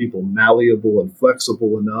 Are the people malleable and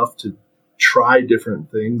flexible enough to try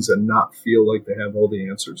different things and not feel like they have all the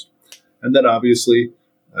answers? And then obviously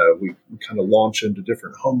we kind of launch into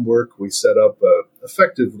different homework. We set up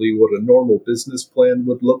effectively what a normal business plan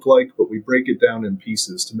would look like, but we break it down in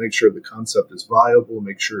pieces to make sure the concept is viable,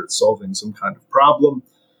 make sure it's solving some kind of problem,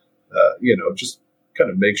 just kind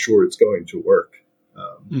of make sure it's going to work.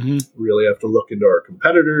 Really have to look into our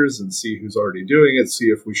competitors and see who's already doing it, see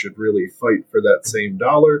if we should really fight for that same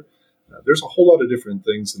dollar. There's a whole lot of different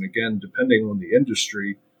things, and again, depending on the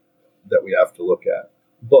industry, that we have to look at.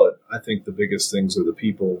 But I think the biggest things are the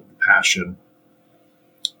people, the passion,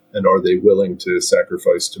 and are they willing to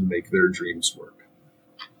sacrifice to make their dreams work?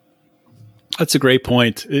 That's a great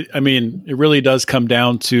point. It really does come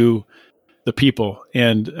down to the people.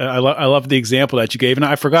 And I love the example that you gave. And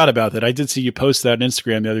I forgot about that. I did see you post that on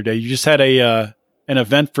Instagram the other day. You just had an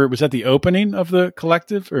event was that the opening of the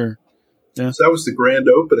collective or? Yeah. So that was the grand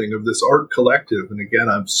opening of this art collective. And again,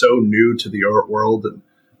 I'm so new to the art world, and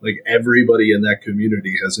like everybody in that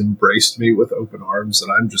community has embraced me with open arms. And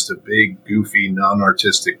I'm just a big, goofy,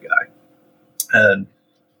 non-artistic guy. And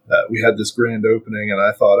we had this grand opening, and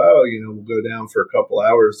I thought, we'll go down for a couple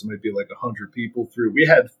hours. There might be like 100 people through. We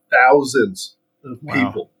had thousands of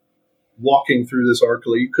people walking through this art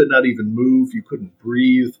collective. You could not even move. You couldn't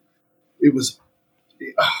breathe. It was,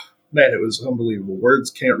 it was unbelievable. Words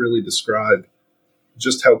can't really describe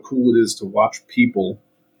just how cool it is to watch people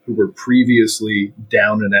who were previously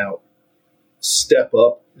down and out step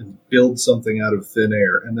up and build something out of thin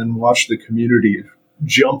air, and then watch the community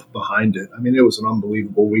jump behind it. It was an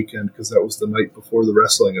unbelievable weekend because that was the night before the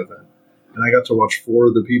wrestling event. And I got to watch four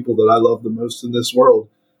of the people that I love the most in this world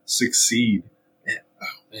succeed.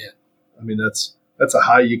 And, that's a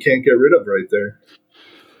high you can't get rid of right there.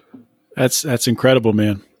 That's incredible,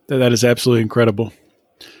 man. That is absolutely incredible.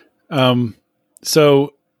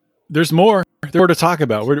 So there's more to talk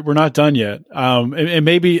about. We're not done yet. And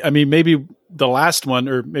maybe the last one,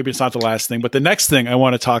 or maybe it's not the last thing, but the next thing I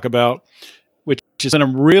want to talk about, which is what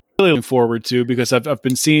I'm really looking forward to, because I've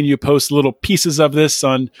been seeing you post little pieces of this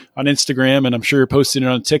on Instagram, and I'm sure you're posting it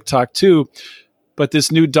on TikTok too. But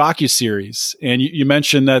this new docuseries, and you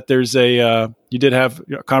mentioned that there's you did have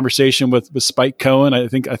a conversation with Spike Cohen. I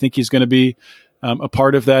think he's going to be a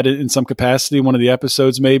part of that in some capacity, one of the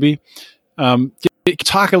episodes maybe.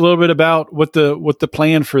 Talk a little bit about what the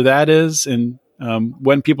plan for that is, and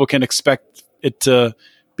when people can expect it to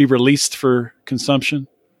be released for consumption.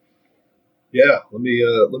 Yeah, let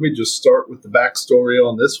me just start with the backstory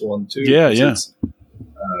on this one too. Yeah.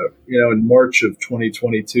 In March of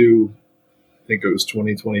 2022, I think it was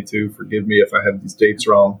 2022. Forgive me if I have these dates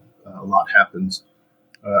wrong. A lot happens.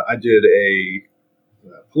 I did a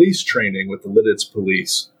police training with the Lidditz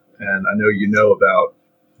Police, and I know you know about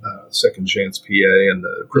Second Chance PA and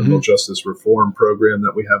the criminal justice reform program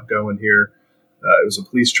that we have going here. It was a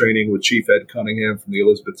police training with Chief Ed Cunningham from the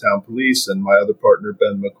Elizabethtown Police and my other partner,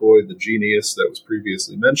 Ben McCoy, the genius that was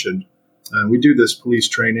previously mentioned. And we do this police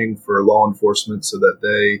training for law enforcement so that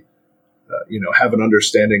they, have an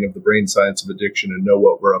understanding of the brain science of addiction and know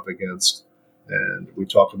what we're up against. And we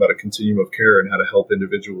talk about a continuum of care and how to help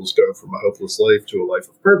individuals go from a hopeless life to a life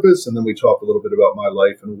of purpose. And then we talk a little bit about my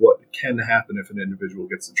life and what can happen if an individual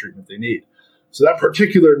gets the treatment they need. So that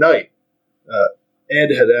particular night,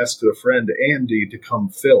 Ed had asked a friend, Andy, to come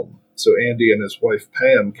film. So Andy and his wife,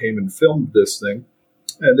 Pam, came and filmed this thing.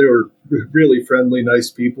 And they were really friendly, nice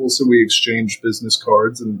people. So we exchanged business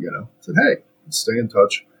cards and, said, hey, let's stay in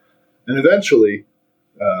touch. And eventually,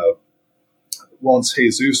 once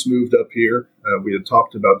Jesus moved up here, we had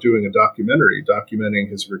talked about doing a documentary, documenting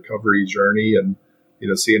his recovery journey and,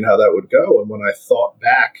 seeing how that would go. And when I thought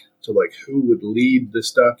back to who would lead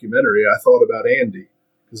this documentary, I thought about Andy,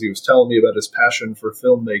 because he was telling me about his passion for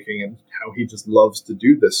filmmaking and how he just loves to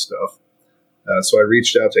do this stuff. So I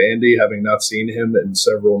reached out to Andy, having not seen him in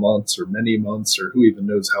several months or many months, or who even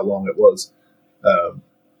knows how long it was.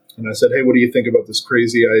 And I said, hey, what do you think about this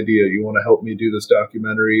crazy idea? You want to help me do this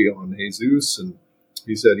documentary on Jesus? And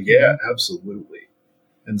he said, yeah, absolutely.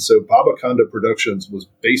 And so Babaconda Productions was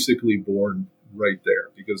basically born right there,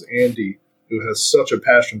 because Andy, who has such a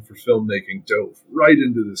passion for filmmaking, dove right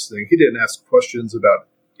into this thing. He didn't ask questions about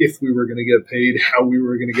if we were going to get paid, how we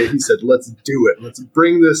were going to get. He said, let's do it. Let's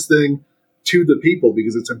bring this thing to the people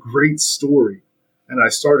because it's a great story. And I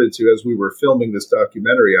started to, as we were filming this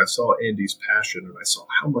documentary, I saw Andy's passion and I saw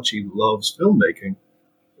how much he loves filmmaking.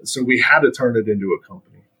 So we had to turn it into a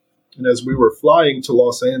company. And as we were flying to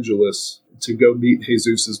Los Angeles to go meet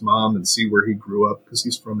Jesus's mom and see where he grew up, because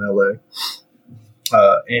he's from LA,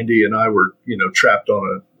 Andy and I were, trapped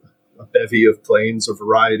on a bevy of planes, a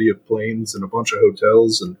variety of planes and a bunch of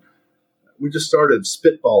hotels. And we just started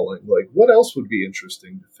spitballing, what else would be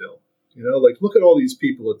interesting to film? Look at all these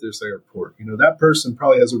people at this airport. That person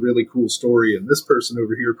probably has a really cool story, and this person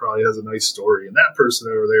over here probably has a nice story, and that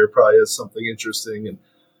person over there probably has something interesting. And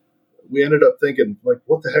we ended up thinking,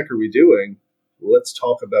 what the heck are we doing? Let's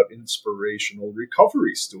talk about inspirational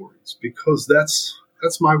recovery stories, because that's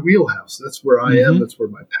my wheelhouse. That's where I am. That's where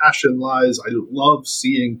my passion lies. I love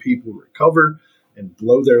seeing people recover and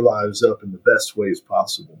blow their lives up in the best ways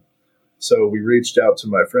possible. So we reached out to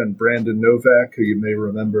my friend Brandon Novak, who you may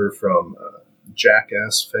remember from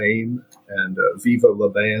Jackass fame and Viva La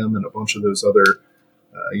Bam and a bunch of those other,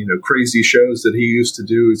 crazy shows that he used to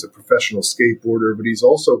do. He's a professional skateboarder, but he's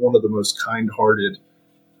also one of the most kind-hearted,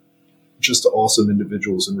 just awesome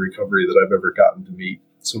individuals in recovery that I've ever gotten to meet.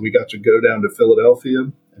 So we got to go down to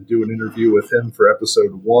Philadelphia and do an interview with him for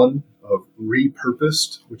episode 1 of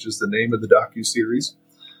Repurposed, which is the name of the docuseries.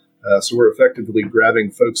 So we're effectively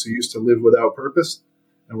grabbing folks who used to live without purpose,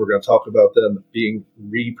 and we're going to talk about them being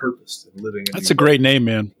repurposed and living. That's a great name,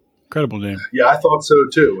 man. Incredible name. Yeah, I thought so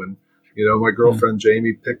too. And, my girlfriend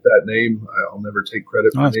Jamie picked that name. I'll never take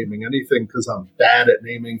credit for naming anything because I'm bad at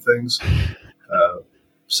naming things.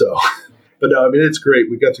 But no, it's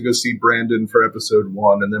great. We got to go see Brandon for episode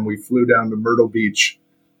 1, and then we flew down to Myrtle Beach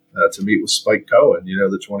to meet with Spike Cohen,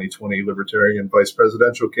 the 2020 Libertarian vice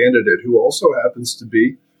presidential candidate, who also happens to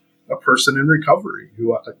be a person in recovery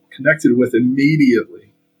who I connected with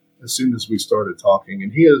immediately as soon as we started talking.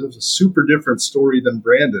 And he has a super different story than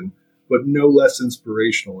Brandon, but no less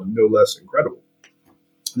inspirational and no less incredible.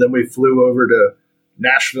 Then we flew over to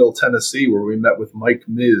Nashville, Tennessee, where we met with Mike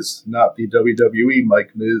Miz, not the WWE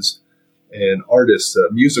Mike Miz, an artist, a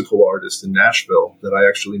musical artist in Nashville that I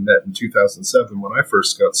actually met in 2007 when I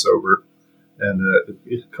first got sober. And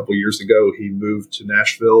a couple years ago, he moved to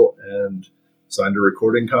Nashville and signed a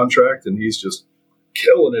recording contract, and he's just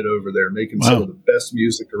killing it over there, making some of the best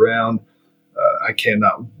music around. I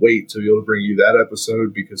cannot wait to be able to bring you that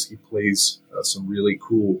episode because he plays some really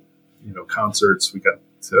cool, concerts. We got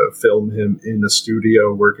to film him in the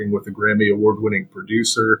studio working with a Grammy award-winning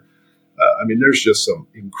producer. There's just some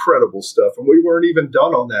incredible stuff. And we weren't even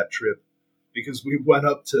done on that trip because we went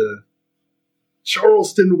up to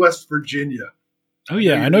Charleston, West Virginia. Oh,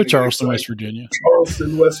 yeah. I know Charleston, West Virginia.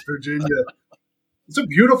 Charleston, West Virginia. It's a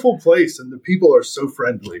beautiful place, and the people are so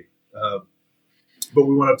friendly. But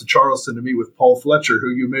we went up to Charleston to meet with Paul Fletcher,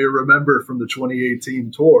 who you may remember from the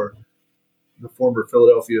 2018 tour, the former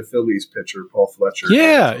Philadelphia Phillies pitcher, Paul Fletcher.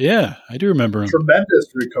 Yeah, I do remember him. Tremendous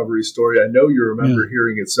recovery story. I know you remember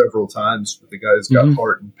hearing it several times, but the guy's got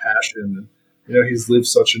heart and passion. And, he's lived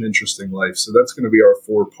such an interesting life. So that's going to be our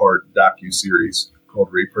 4-part docuseries called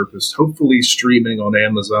Repurposed, hopefully streaming on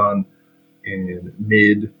Amazon in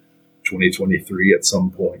mid-2023 at some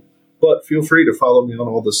point. But feel free to follow me on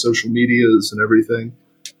all the social medias and everything.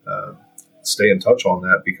 Stay in touch on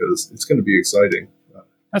that because it's going to be exciting.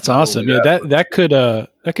 That's awesome. Yeah, that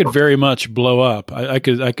could very much blow up. I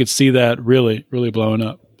could see that really, really blowing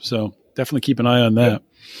up. So definitely keep an eye on that.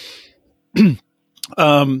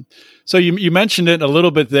 So you mentioned it a little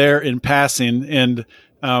bit there in passing, and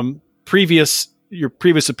your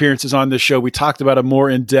previous appearances on this show, we talked about a more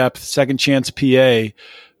in-depth Second Chance PA.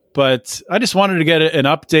 But I just wanted to get an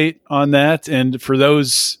update on that. And for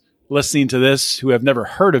those listening to this who have never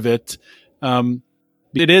heard of it,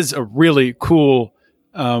 it is a really cool,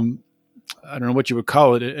 I don't know what you would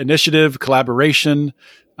call it, initiative, collaboration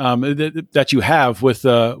that you have with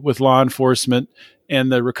law enforcement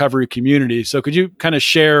and the recovery community. So could you kind of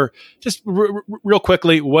share just real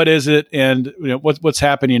quickly, what is it and what's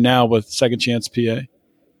happening now with Second Chance PA?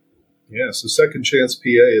 Yeah, so Second Chance PA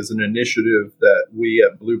is an initiative that we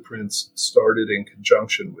at Blueprints started in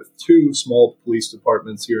conjunction with 2 small police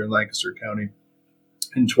departments here in Lancaster County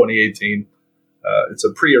in 2018. It's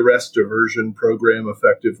a pre-arrest diversion program,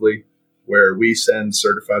 effectively, where we send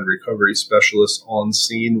certified recovery specialists on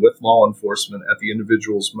scene with law enforcement at the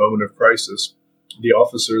individual's moment of crisis. The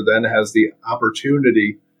officer then has the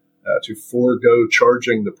opportunity to forego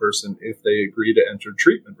charging the person if they agree to enter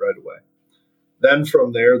treatment right away. Then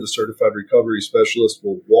from there, the certified recovery specialist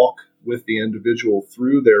will walk with the individual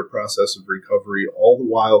through their process of recovery, all the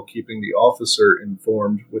while keeping the officer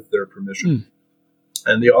informed with their permission.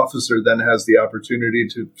 And the officer then has the opportunity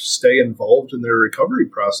to stay involved in their recovery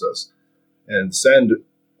process and send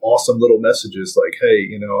awesome little messages like, hey,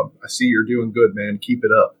 I see you're doing good, man. Keep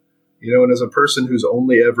it up. And as a person who's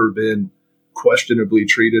only ever been questionably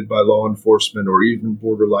treated by law enforcement or even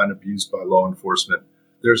borderline abused by law enforcement,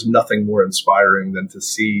 there's nothing more inspiring than to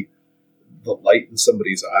see the light in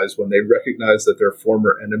somebody's eyes when they recognize that their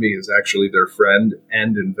former enemy is actually their friend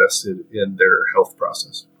and invested in their health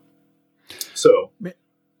process. So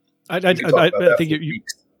I think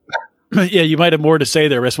you might have more to say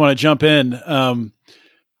there. I just want to jump in.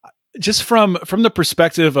 Just from the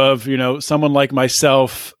perspective of, someone like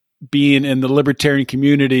myself being in the libertarian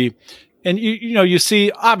community. And you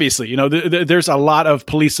see, obviously, there's a lot of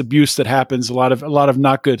police abuse that happens, a lot of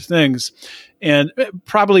not good things, and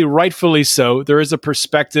probably rightfully so. There is a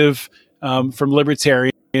perspective from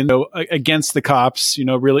libertarian, against the cops,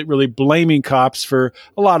 really, really blaming cops for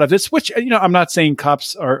a lot of this. Which I'm not saying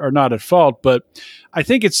cops are not at fault, but I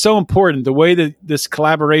think it's so important the way that this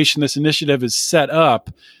collaboration, this initiative is set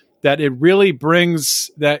up, that it really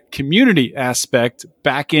brings that community aspect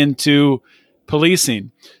back into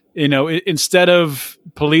policing. Instead of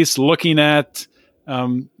police looking at,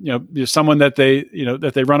 someone that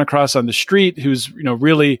they run across on the street who's,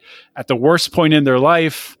 really at the worst point in their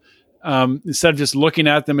life, instead of just looking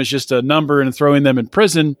at them as just a number and throwing them in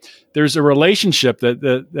prison, there's a relationship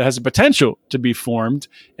that has a potential to be formed,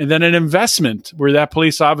 and then an investment where that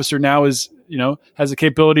police officer now is, has the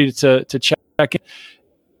capability to check in.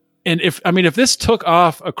 And if this took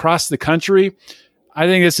off across the country, I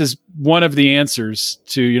think this is one of the answers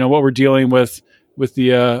to, what we're dealing with the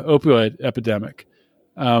opioid epidemic.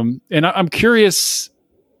 And I'm curious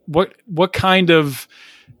what kind of,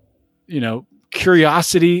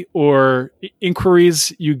 curiosity or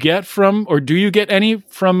inquiries you get from, or do you get any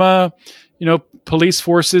from, police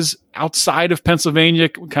forces outside of Pennsylvania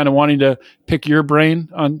kind of wanting to pick your brain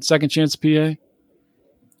on Second Chance PA?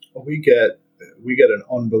 Well, we get an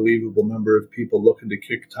unbelievable number of people looking to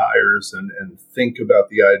kick tires and think about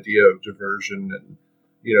the idea of diversion and,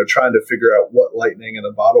 trying to figure out what lightning in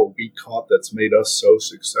a bottle we caught that's made us so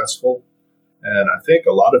successful. And I think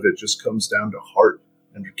a lot of it just comes down to heart.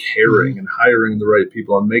 and caring and hiring the right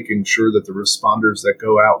people and making sure that the responders that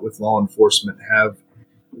go out with law enforcement have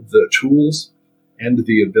the tools and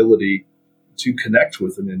the ability to connect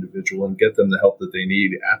with an individual and get them the help that they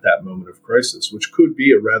need at that moment of crisis, which could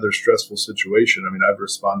be a rather stressful situation. I mean, I've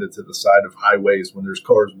responded to the side of highways when there's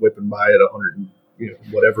cars whipping by at 100 and,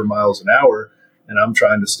 whatever miles an hour, and I'm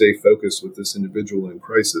trying to stay focused with this individual in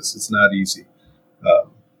crisis. It's not easy.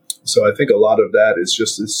 So I think a lot of that is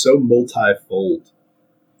so multifold,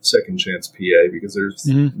 Second Chance PA, because there's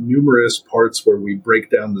numerous parts where we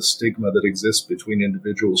break down the stigma that exists between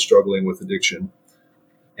individuals struggling with addiction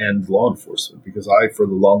and law enforcement. Because I, for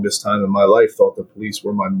the longest time in my life, thought the police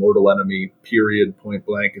were my mortal enemy, period, point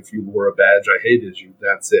blank. If you wore a badge, I hated you.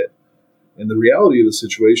 That's it. And the reality of the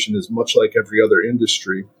situation is much like every other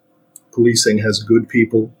industry. Policing has good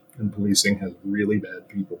people and policing has really bad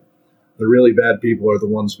people. The really bad people are the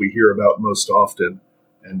ones we hear about most often,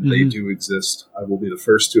 and they do exist. I will be the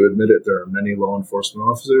first to admit it. There are many law enforcement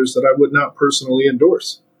officers that I would not personally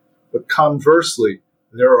endorse. But conversely,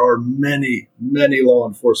 there are many, many law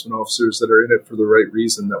enforcement officers that are in it for the right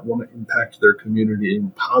reason, that want to impact their community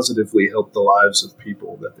and positively help the lives of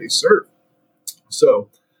people that they serve. So,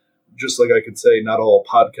 just like I could say not all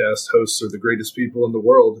podcast hosts are the greatest people in the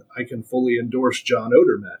world, I can fully endorse John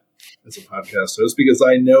Odermatt as a podcast host because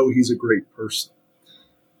I know he's a great person.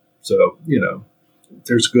 So,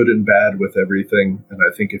 there's good and bad with everything. And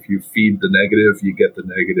I think if you feed the negative, you get the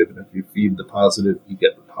negative. And if you feed the positive, you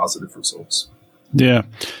get the positive results. Yeah.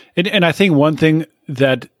 And I think one thing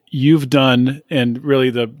that you've done, and really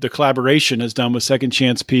the collaboration has done with Second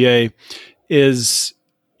Chance PA, is,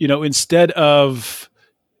 instead of,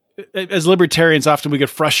 as libertarians, often we get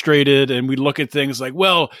frustrated and we look at things like,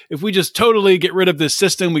 well, if we just totally get rid of this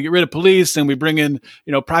system, we get rid of police and we bring in,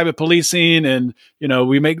 private policing and,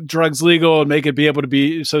 we make drugs legal and make it be able to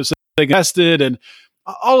be so they get tested and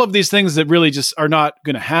all of these things that really just are not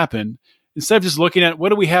going to happen. Instead of just looking at what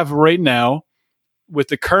do we have right now with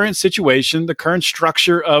the current situation, the current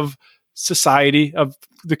structure of society, of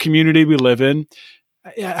the community we live in,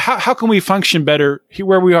 how can we function better here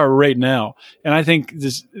where we are right now? And I think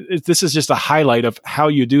this is just a highlight of how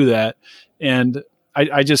you do that. And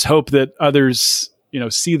I just hope that others,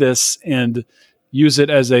 see this and use it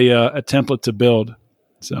as a template to build.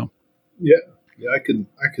 So, yeah, I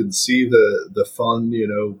can see the fun,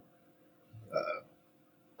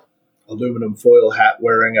 aluminum foil hat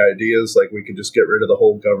wearing ideas. Like we could just get rid of the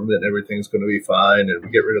whole government and everything's going to be fine, and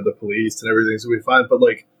we get rid of the police and everything's going to be fine. But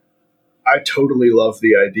I totally love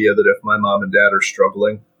the idea that if my mom and dad are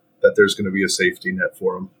struggling, that there's going to be a safety net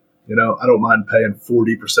for them. I don't mind paying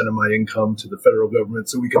 40% of my income to the federal government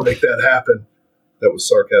so we can make that happen. That was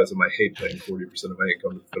sarcasm. I hate paying 40% of my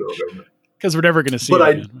income to the federal government. Because we're never going to see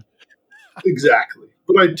it. Exactly.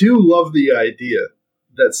 But I do love the idea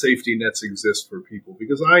that safety nets exist for people,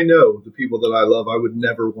 because I know the people that I love, I would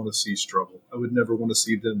never want to see struggle. I would never want to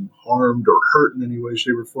see them harmed or hurt in any way,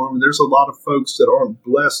 shape, or form. And there's a lot of folks that aren't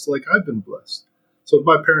blessed like I've been blessed. So if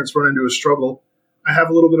my parents run into a struggle, I have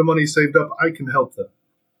a little bit of money saved up, I can help them.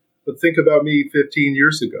 But think about me 15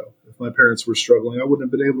 years ago. If my parents were struggling, I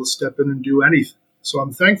wouldn't have been able to step in and do anything. So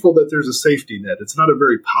I'm thankful that there's a safety net. It's not a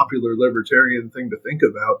very popular libertarian thing to think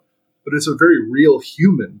about, but it's a very real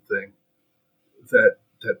human thing that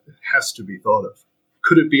has to be thought of.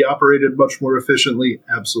 Could it be operated much more efficiently?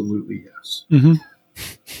 Absolutely, yes. Mm-hmm.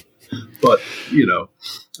 But,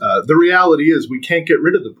 the reality is we can't get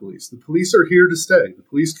rid of the police. The police are here to stay. The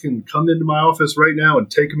police can come into my office right now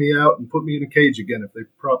and take me out and put me in a cage again if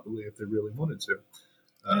they really wanted to.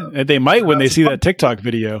 And they might when they see that TikTok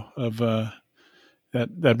video of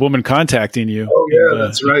that woman contacting you. Oh, yeah,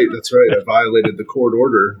 that's right. I violated the court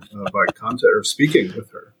order by speaking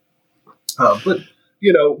with her. But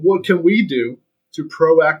what can we do to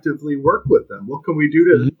proactively work with them? What can we do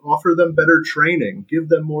to offer them better training, give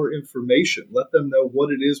them more information, let them know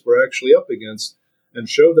what it is we're actually up against, and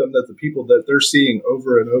show them that the people that they're seeing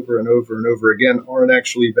over and over and over and over again aren't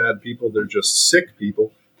actually bad people. They're just sick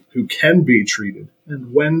people who can be treated.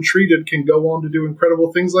 And when treated, can go on to do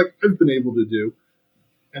incredible things like I've been able to do.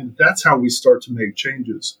 And that's how we start to make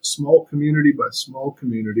changes, small community by small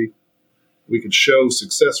community. We could show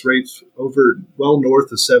success rates over well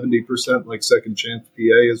north of 70%, like Second Chance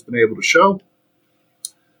PA has been able to show.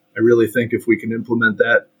 I really think if we can implement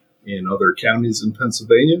that in other counties in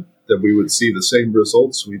Pennsylvania, that we would see the same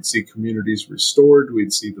results. We'd see communities restored.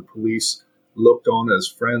 We'd see the police looked on as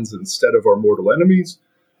friends instead of our mortal enemies.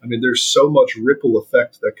 I mean, there's so much ripple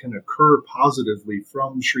effect that can occur positively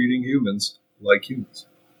from treating humans like humans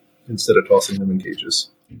instead of tossing them in cages.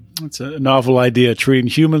 It's a novel idea, treating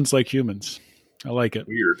humans like humans. I like it.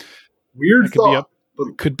 Weird thought,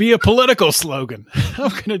 Could be a political slogan. I'm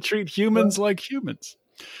going to treat humans like humans.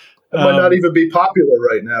 It might not even be popular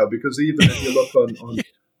right now, because even if you look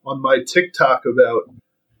on my TikTok about,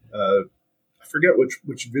 I forget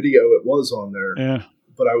which video it was on there,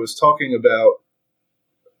 but I was talking about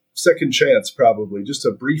Second Chance, probably just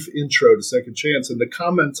a brief intro to Second Chance, and the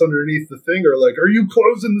comments underneath the thing are like, "Are you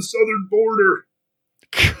closing the southern border?"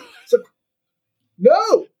 It's like,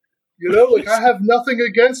 no, like I have nothing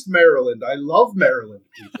against Maryland. I love Maryland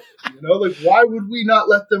people. Like why would we not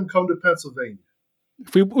let them come to Pennsylvania?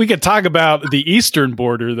 If we could talk about the eastern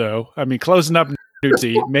border, though. I mean, closing up New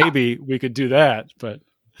Jersey, maybe we could do that, but.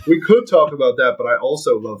 We could talk about that, but I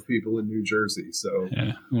also love people in New Jersey. So,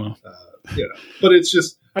 but it's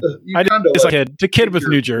just the kid with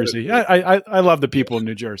New Jersey. I love the people in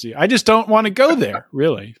New Jersey. I just don't want to go there,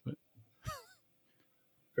 really. But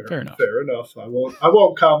fair enough. Fair enough. I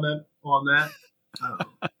won't comment on that.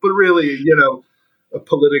 But really,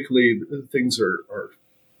 politically, things are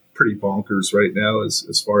pretty bonkers right now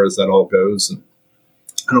as far as that all goes. And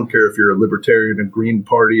I don't care if you're a libertarian, a Green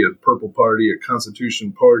Party, a Purple Party, a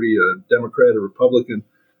Constitution Party, a Democrat, a Republican.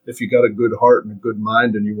 If you got a good heart and a good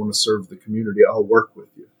mind and you want to serve the community, I'll work with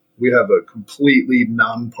you. We have a completely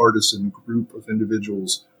nonpartisan group of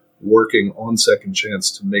individuals working on Second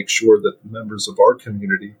Chance to make sure that the members of our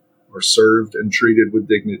community are served and treated with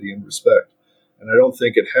dignity and respect. And I don't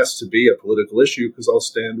think it has to be a political issue, because I'll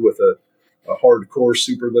stand with a hardcore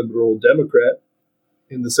super liberal Democrat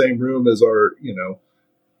in the same room as our,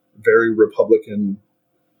 very Republican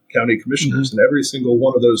county commissioners. Mm-hmm. And every single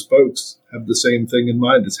one of those folks have the same thing in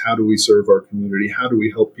mind: is how do we serve our community? How do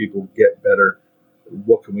we help people get better?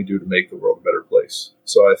 What can we do to make the world a better place?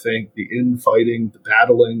 So I think the infighting, the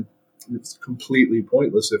battling, it's completely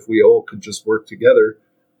pointless if we all could just work together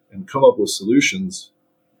and come up with solutions.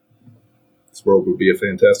 This world would be a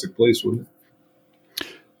fantastic place, wouldn't it?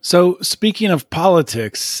 So speaking of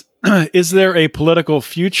politics, is there a political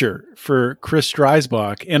future for Chris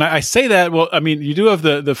Dreisbach? And I say that, well, I mean, you do have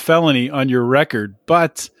the felony on your record,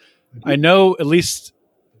 but I know at least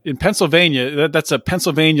in Pennsylvania, that's a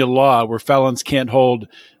Pennsylvania law where felons can't hold,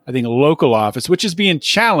 I think, a local office, which is being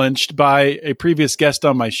challenged by a previous guest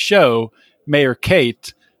on my show, Mayor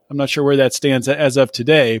Kate. I'm not sure where that stands as of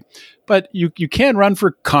today, but you can run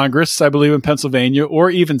for Congress, I believe, in Pennsylvania, or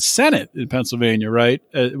even Senate in Pennsylvania, right,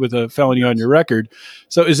 with a felony on your record.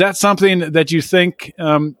 So is that something that you think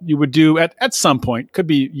you would do at some point? Could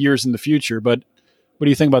be years in the future, but what do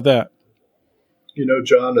you think about that?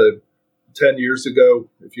 John, 10 years ago,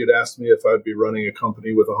 if you'd asked me if I'd be running a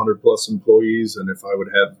company with 100 plus employees and if I would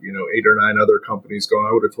have, 8 or 9 other companies going,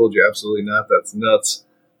 I would have told you absolutely not. That's nuts.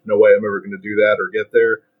 No way I'm ever going to do that or get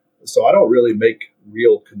there. So I don't really make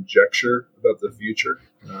real conjecture about the future.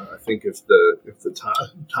 I think if the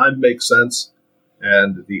time makes sense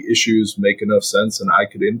and the issues make enough sense and I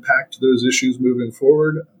could impact those issues moving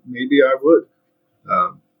forward, maybe I would.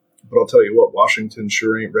 But I'll tell you what, Washington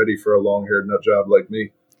sure ain't ready for a long-haired nut job like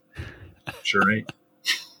me. Sure ain't.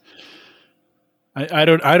 I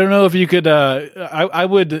don't know if you could. I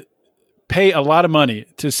would pay a lot of money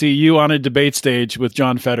to see you on a debate stage with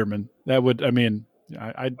John Fetterman. That would,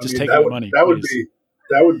 I'd just take that money. That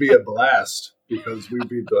would be a blast, because we'd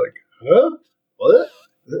be like, huh? What?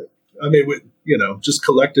 Just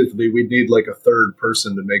collectively, we'd need like a third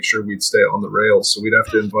person to make sure we'd stay on the rails. So we'd have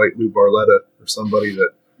to invite Lou Barletta or somebody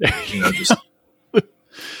that, just.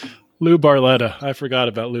 Lou Barletta. I forgot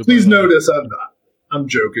about Lou. Please Barletta. notice I'm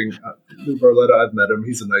joking. Lou Barletta, I've met him.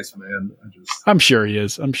 He's a nice man. I'm sure he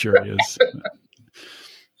is.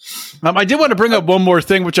 I did want to bring up one more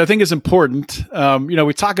thing, which I think is important.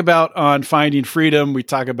 We talk about on Finding Freedom, we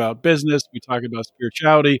talk about business, we talk about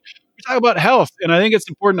spirituality, we talk about health. And I think it's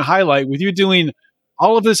important to highlight, with you doing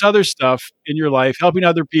all of this other stuff in your life, helping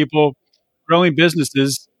other people, growing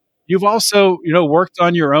businesses, you've also, worked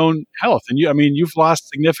on your own health, and you've lost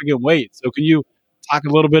significant weight. So can you talk a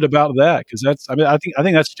little bit about that? Because I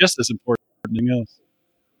think that's just as important as anything else.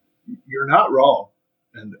 You're not wrong.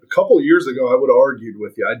 And a couple of years ago, I would have argued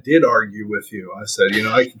with you. I did argue with you. I said,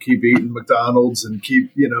 I can keep eating McDonald's and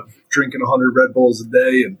keep, drinking 100 Red Bulls a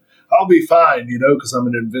day, and I'll be fine, because I'm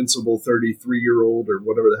an invincible 33-year-old or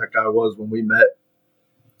whatever the heck I was when we met.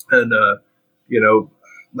 And,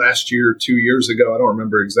 last year, 2 years ago, I don't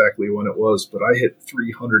remember exactly when it was, but I hit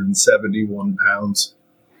 371 pounds.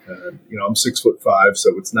 I'm 6'5",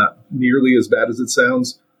 so it's not nearly as bad as it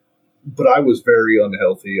sounds. But I was very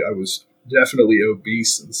unhealthy. I was definitely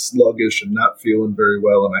obese and sluggish and not feeling very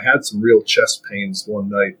well. And I had some real chest pains one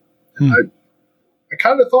night. And I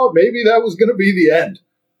kind of thought maybe that was going to be the end.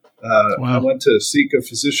 Wow. I went to seek a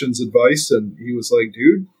physician's advice, and he was like,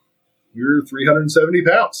 dude, you're 370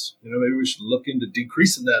 pounds. Maybe we should look into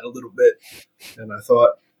decreasing that a little bit. And I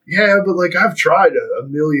thought, yeah, but like I've tried a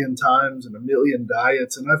million times and a million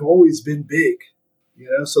diets, and I've always been big.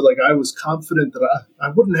 So like I was confident that I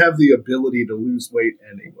wouldn't have the ability to lose weight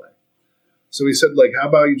anyway. So he said, like, how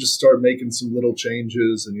about you just start making some little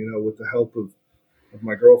changes? And, with the help of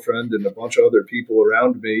my girlfriend and a bunch of other people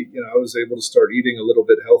around me, I was able to start eating a little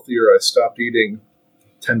bit healthier. I stopped eating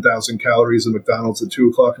 10,000 calories at McDonald's at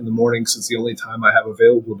 2:00 in the morning, since the only time I have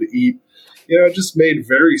available to eat. I just made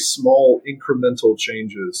very small incremental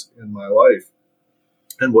changes in my life.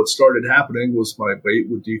 And what started happening was my weight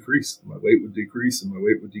would decrease, my weight would decrease, and my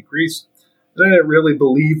weight would decrease. And I didn't really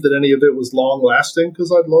believe that any of it was long lasting,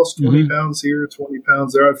 because I'd lost 20 pounds here, 20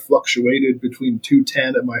 pounds there. I've fluctuated between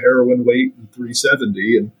 210 at my heroin weight and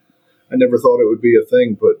 370. And I never thought it would be a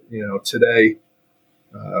thing. But, today,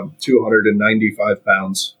 295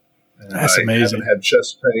 pounds. And That's amazing. I haven't had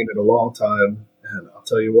chest pain in a long time. And I'll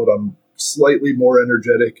tell you what, I'm slightly more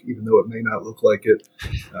energetic, even though it may not look like it.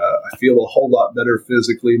 I feel a whole lot better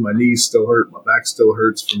physically. My knees still hurt. My back still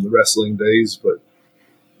hurts from the wrestling days. But,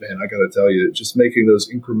 man, I got to tell you, just making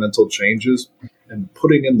those incremental changes and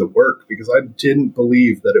putting in the work, because I didn't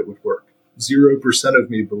believe that it would work. 0% of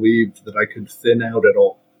me believed that I could thin out at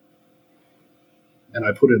all. And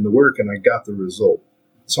I put in the work and I got the result.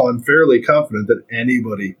 So I'm fairly confident that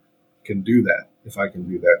anybody can do that if I can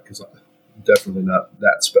do that, because I'm definitely not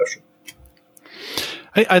that special.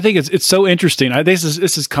 I think it's so interesting. This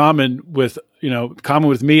is common with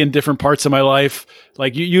me in different parts of my life.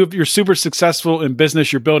 Like you're super successful in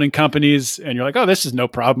business, you're building companies, and you're like, oh, this is no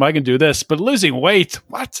problem, I can do this. But losing weight,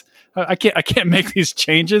 what? I can't make these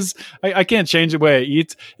changes. I can't change the way I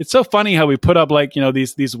eat. It's so funny how we put up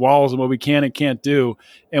these walls and what we can and can't do,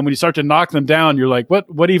 and when you start to knock them down, you're like, what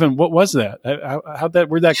was that?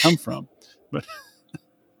 Where'd that come from? But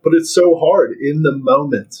it's so hard in the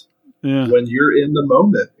moment. Yeah. When you're in the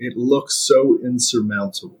moment, it looks so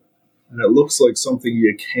insurmountable, and it looks like something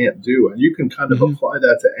you can't do. And you can kind of apply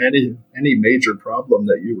that to any major problem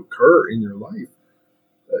that you occur in your life.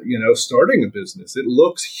 Starting a business, it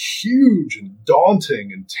looks huge and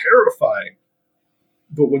daunting and terrifying.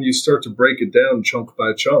 But when you start to break it down chunk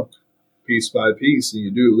by chunk, piece by piece, and you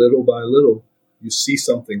do little by little, you see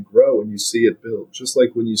something grow and you see it build. Just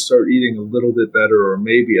like when you start eating a little bit better, or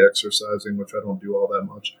maybe exercising, which I don't do all that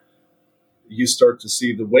much, you start to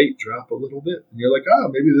see the weight drop a little bit. And you're like,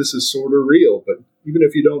 maybe this is sort of real. But even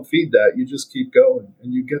if you don't feed that, you just keep going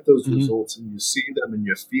and you get those results and you see them and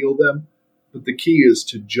you feel them. But the key is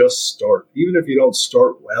to just start. Even if you don't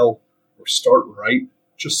start well or start right,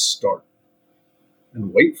 just start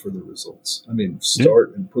and wait for the results.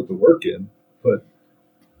 Start and put the work in. But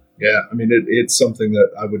yeah, it's something that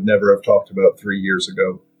I would never have talked about 3 years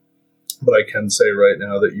ago. But I can say right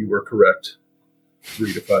now that you were correct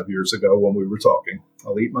 3 to 5 years ago when we were talking.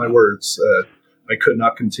 I'll eat my words. I could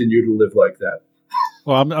not continue to live like that.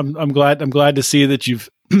 Well, I'm glad to see that you've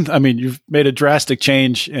made a drastic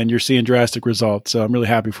change and you're seeing drastic results. So I'm really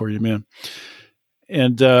happy for you, man.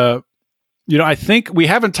 And I think we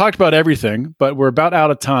haven't talked about everything, but we're about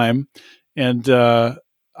out of time, and I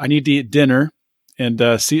need to eat dinner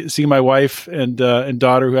and see my wife and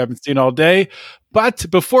daughter, who I haven't seen all day. But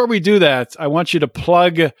before we do that, I want you to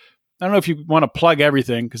plug. I don't know if you want to plug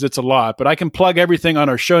everything, because it's a lot, but I can plug everything on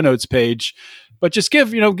our show notes page. But just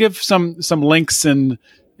give some links and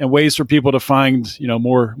ways for people to find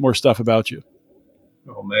more stuff about you.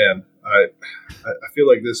 Oh man, I feel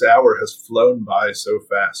like this hour has flown by so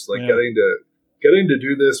fast. Like getting to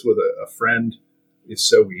do this with a friend is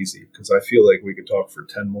so easy, because I feel like we could talk for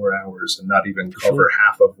 10 more hours and not even cover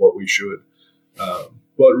half of what we should.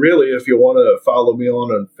 But really, if you want to follow me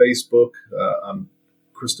on Facebook, I'm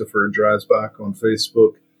Christopher Dreisbach on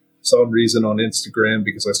Facebook. Some reason on Instagram,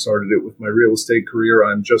 because I started it with my real estate career,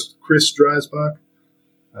 I'm just Chris Dreisbach.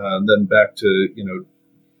 And then back to,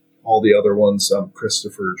 all the other ones, I'm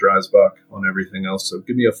Christopher Dreisbach on everything else. So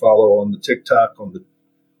give me a follow on the TikTok,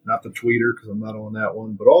 not the Twitter, because I'm not on that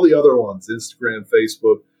one, but all the other ones, Instagram,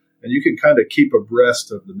 Facebook. And you can kind of keep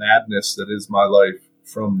abreast of the madness that is my life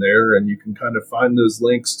from there. And you can kind of find those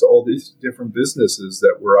links to all these different businesses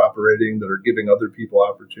that we're operating, that are giving other people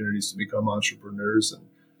opportunities to become entrepreneurs. And,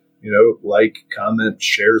 like, comment,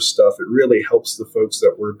 share stuff. It really helps the folks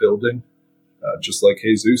that we're building. Just like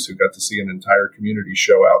Jesus, who got to see an entire community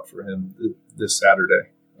show out for him this Saturday.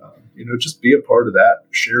 Just be a part of that.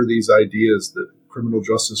 Share these ideas, that criminal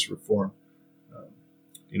justice reform.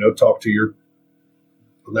 Talk to your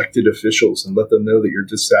elected officials and let them know that you're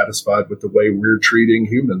dissatisfied with the way we're treating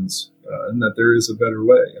humans, and that there is a better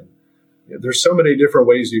way. And there's so many different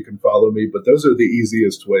ways you can follow me, but those are the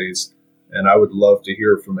easiest ways. And I would love to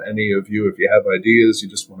hear from any of you. If you have ideas, you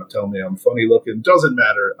just want to tell me I'm funny looking, doesn't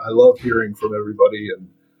matter. I love hearing from everybody, and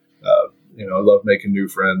I love making new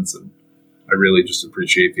friends, and I really just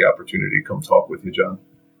appreciate the opportunity to come talk with you, John.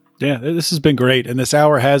 Yeah, this has been great. And this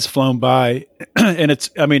hour has flown by. And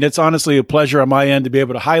it's honestly a pleasure on my end to be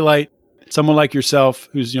able to highlight someone like yourself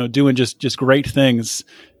who's, doing just great things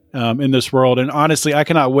in this world. And honestly, I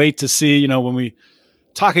cannot wait to see, when we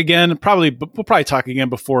talk again, we'll probably talk again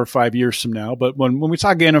before 5 years from now. But when we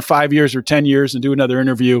talk again in 5 years or 10 years and do another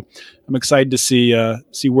interview, I'm excited to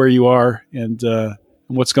see where you are and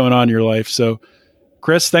what's going on in your life. So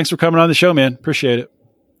Chris, thanks for coming on the show, man. Appreciate it.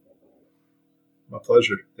 My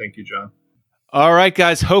pleasure. Thank you, John. All right,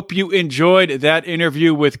 guys. Hope you enjoyed that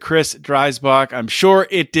interview with Chris Dreisbach. I'm sure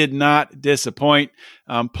it did not disappoint.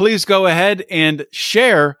 Please go ahead and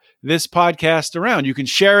share this podcast around. You can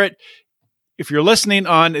share it if you're listening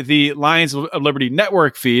on the Lions of Liberty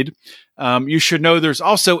Network feed. You should know there's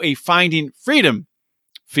also a Finding Freedom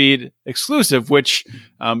feed exclusive, which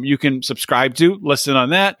you can subscribe to, listen on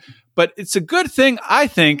that. But it's a good thing, I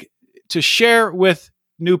think, to share with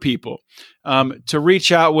new people, to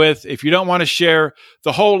reach out with. If you don't want to share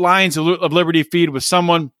the whole Lions of Liberty feed with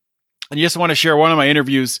someone, and you just want to share one of my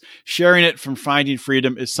interviews, sharing it from Finding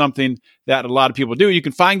Freedom is something that a lot of people do. You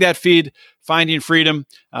can find that feed, Finding Freedom,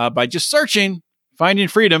 by just searching Finding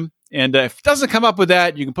Freedom. And if it doesn't come up with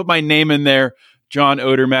that, you can put my name in there, John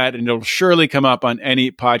Odermatt, and it'll surely come up on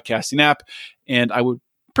any podcasting app. And I would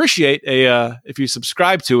appreciate if you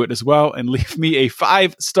subscribe to it as well and leave me a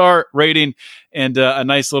 5-star rating and a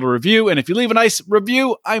nice little review. And if you leave a nice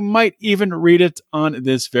review, I might even read it on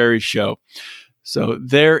this very show. So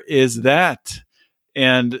there is that.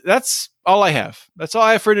 And that's all I have. That's all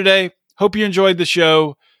I have for today. Hope you enjoyed the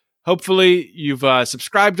show. Hopefully you've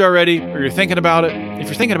subscribed already, or you're thinking about it. If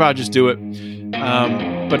you're thinking about it, just do it.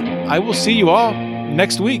 But I will see you all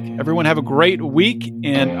next week. Everyone have a great week,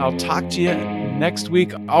 and I'll talk to you next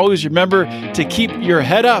week. Always remember to keep your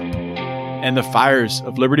head up and the fires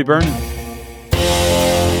of liberty burning.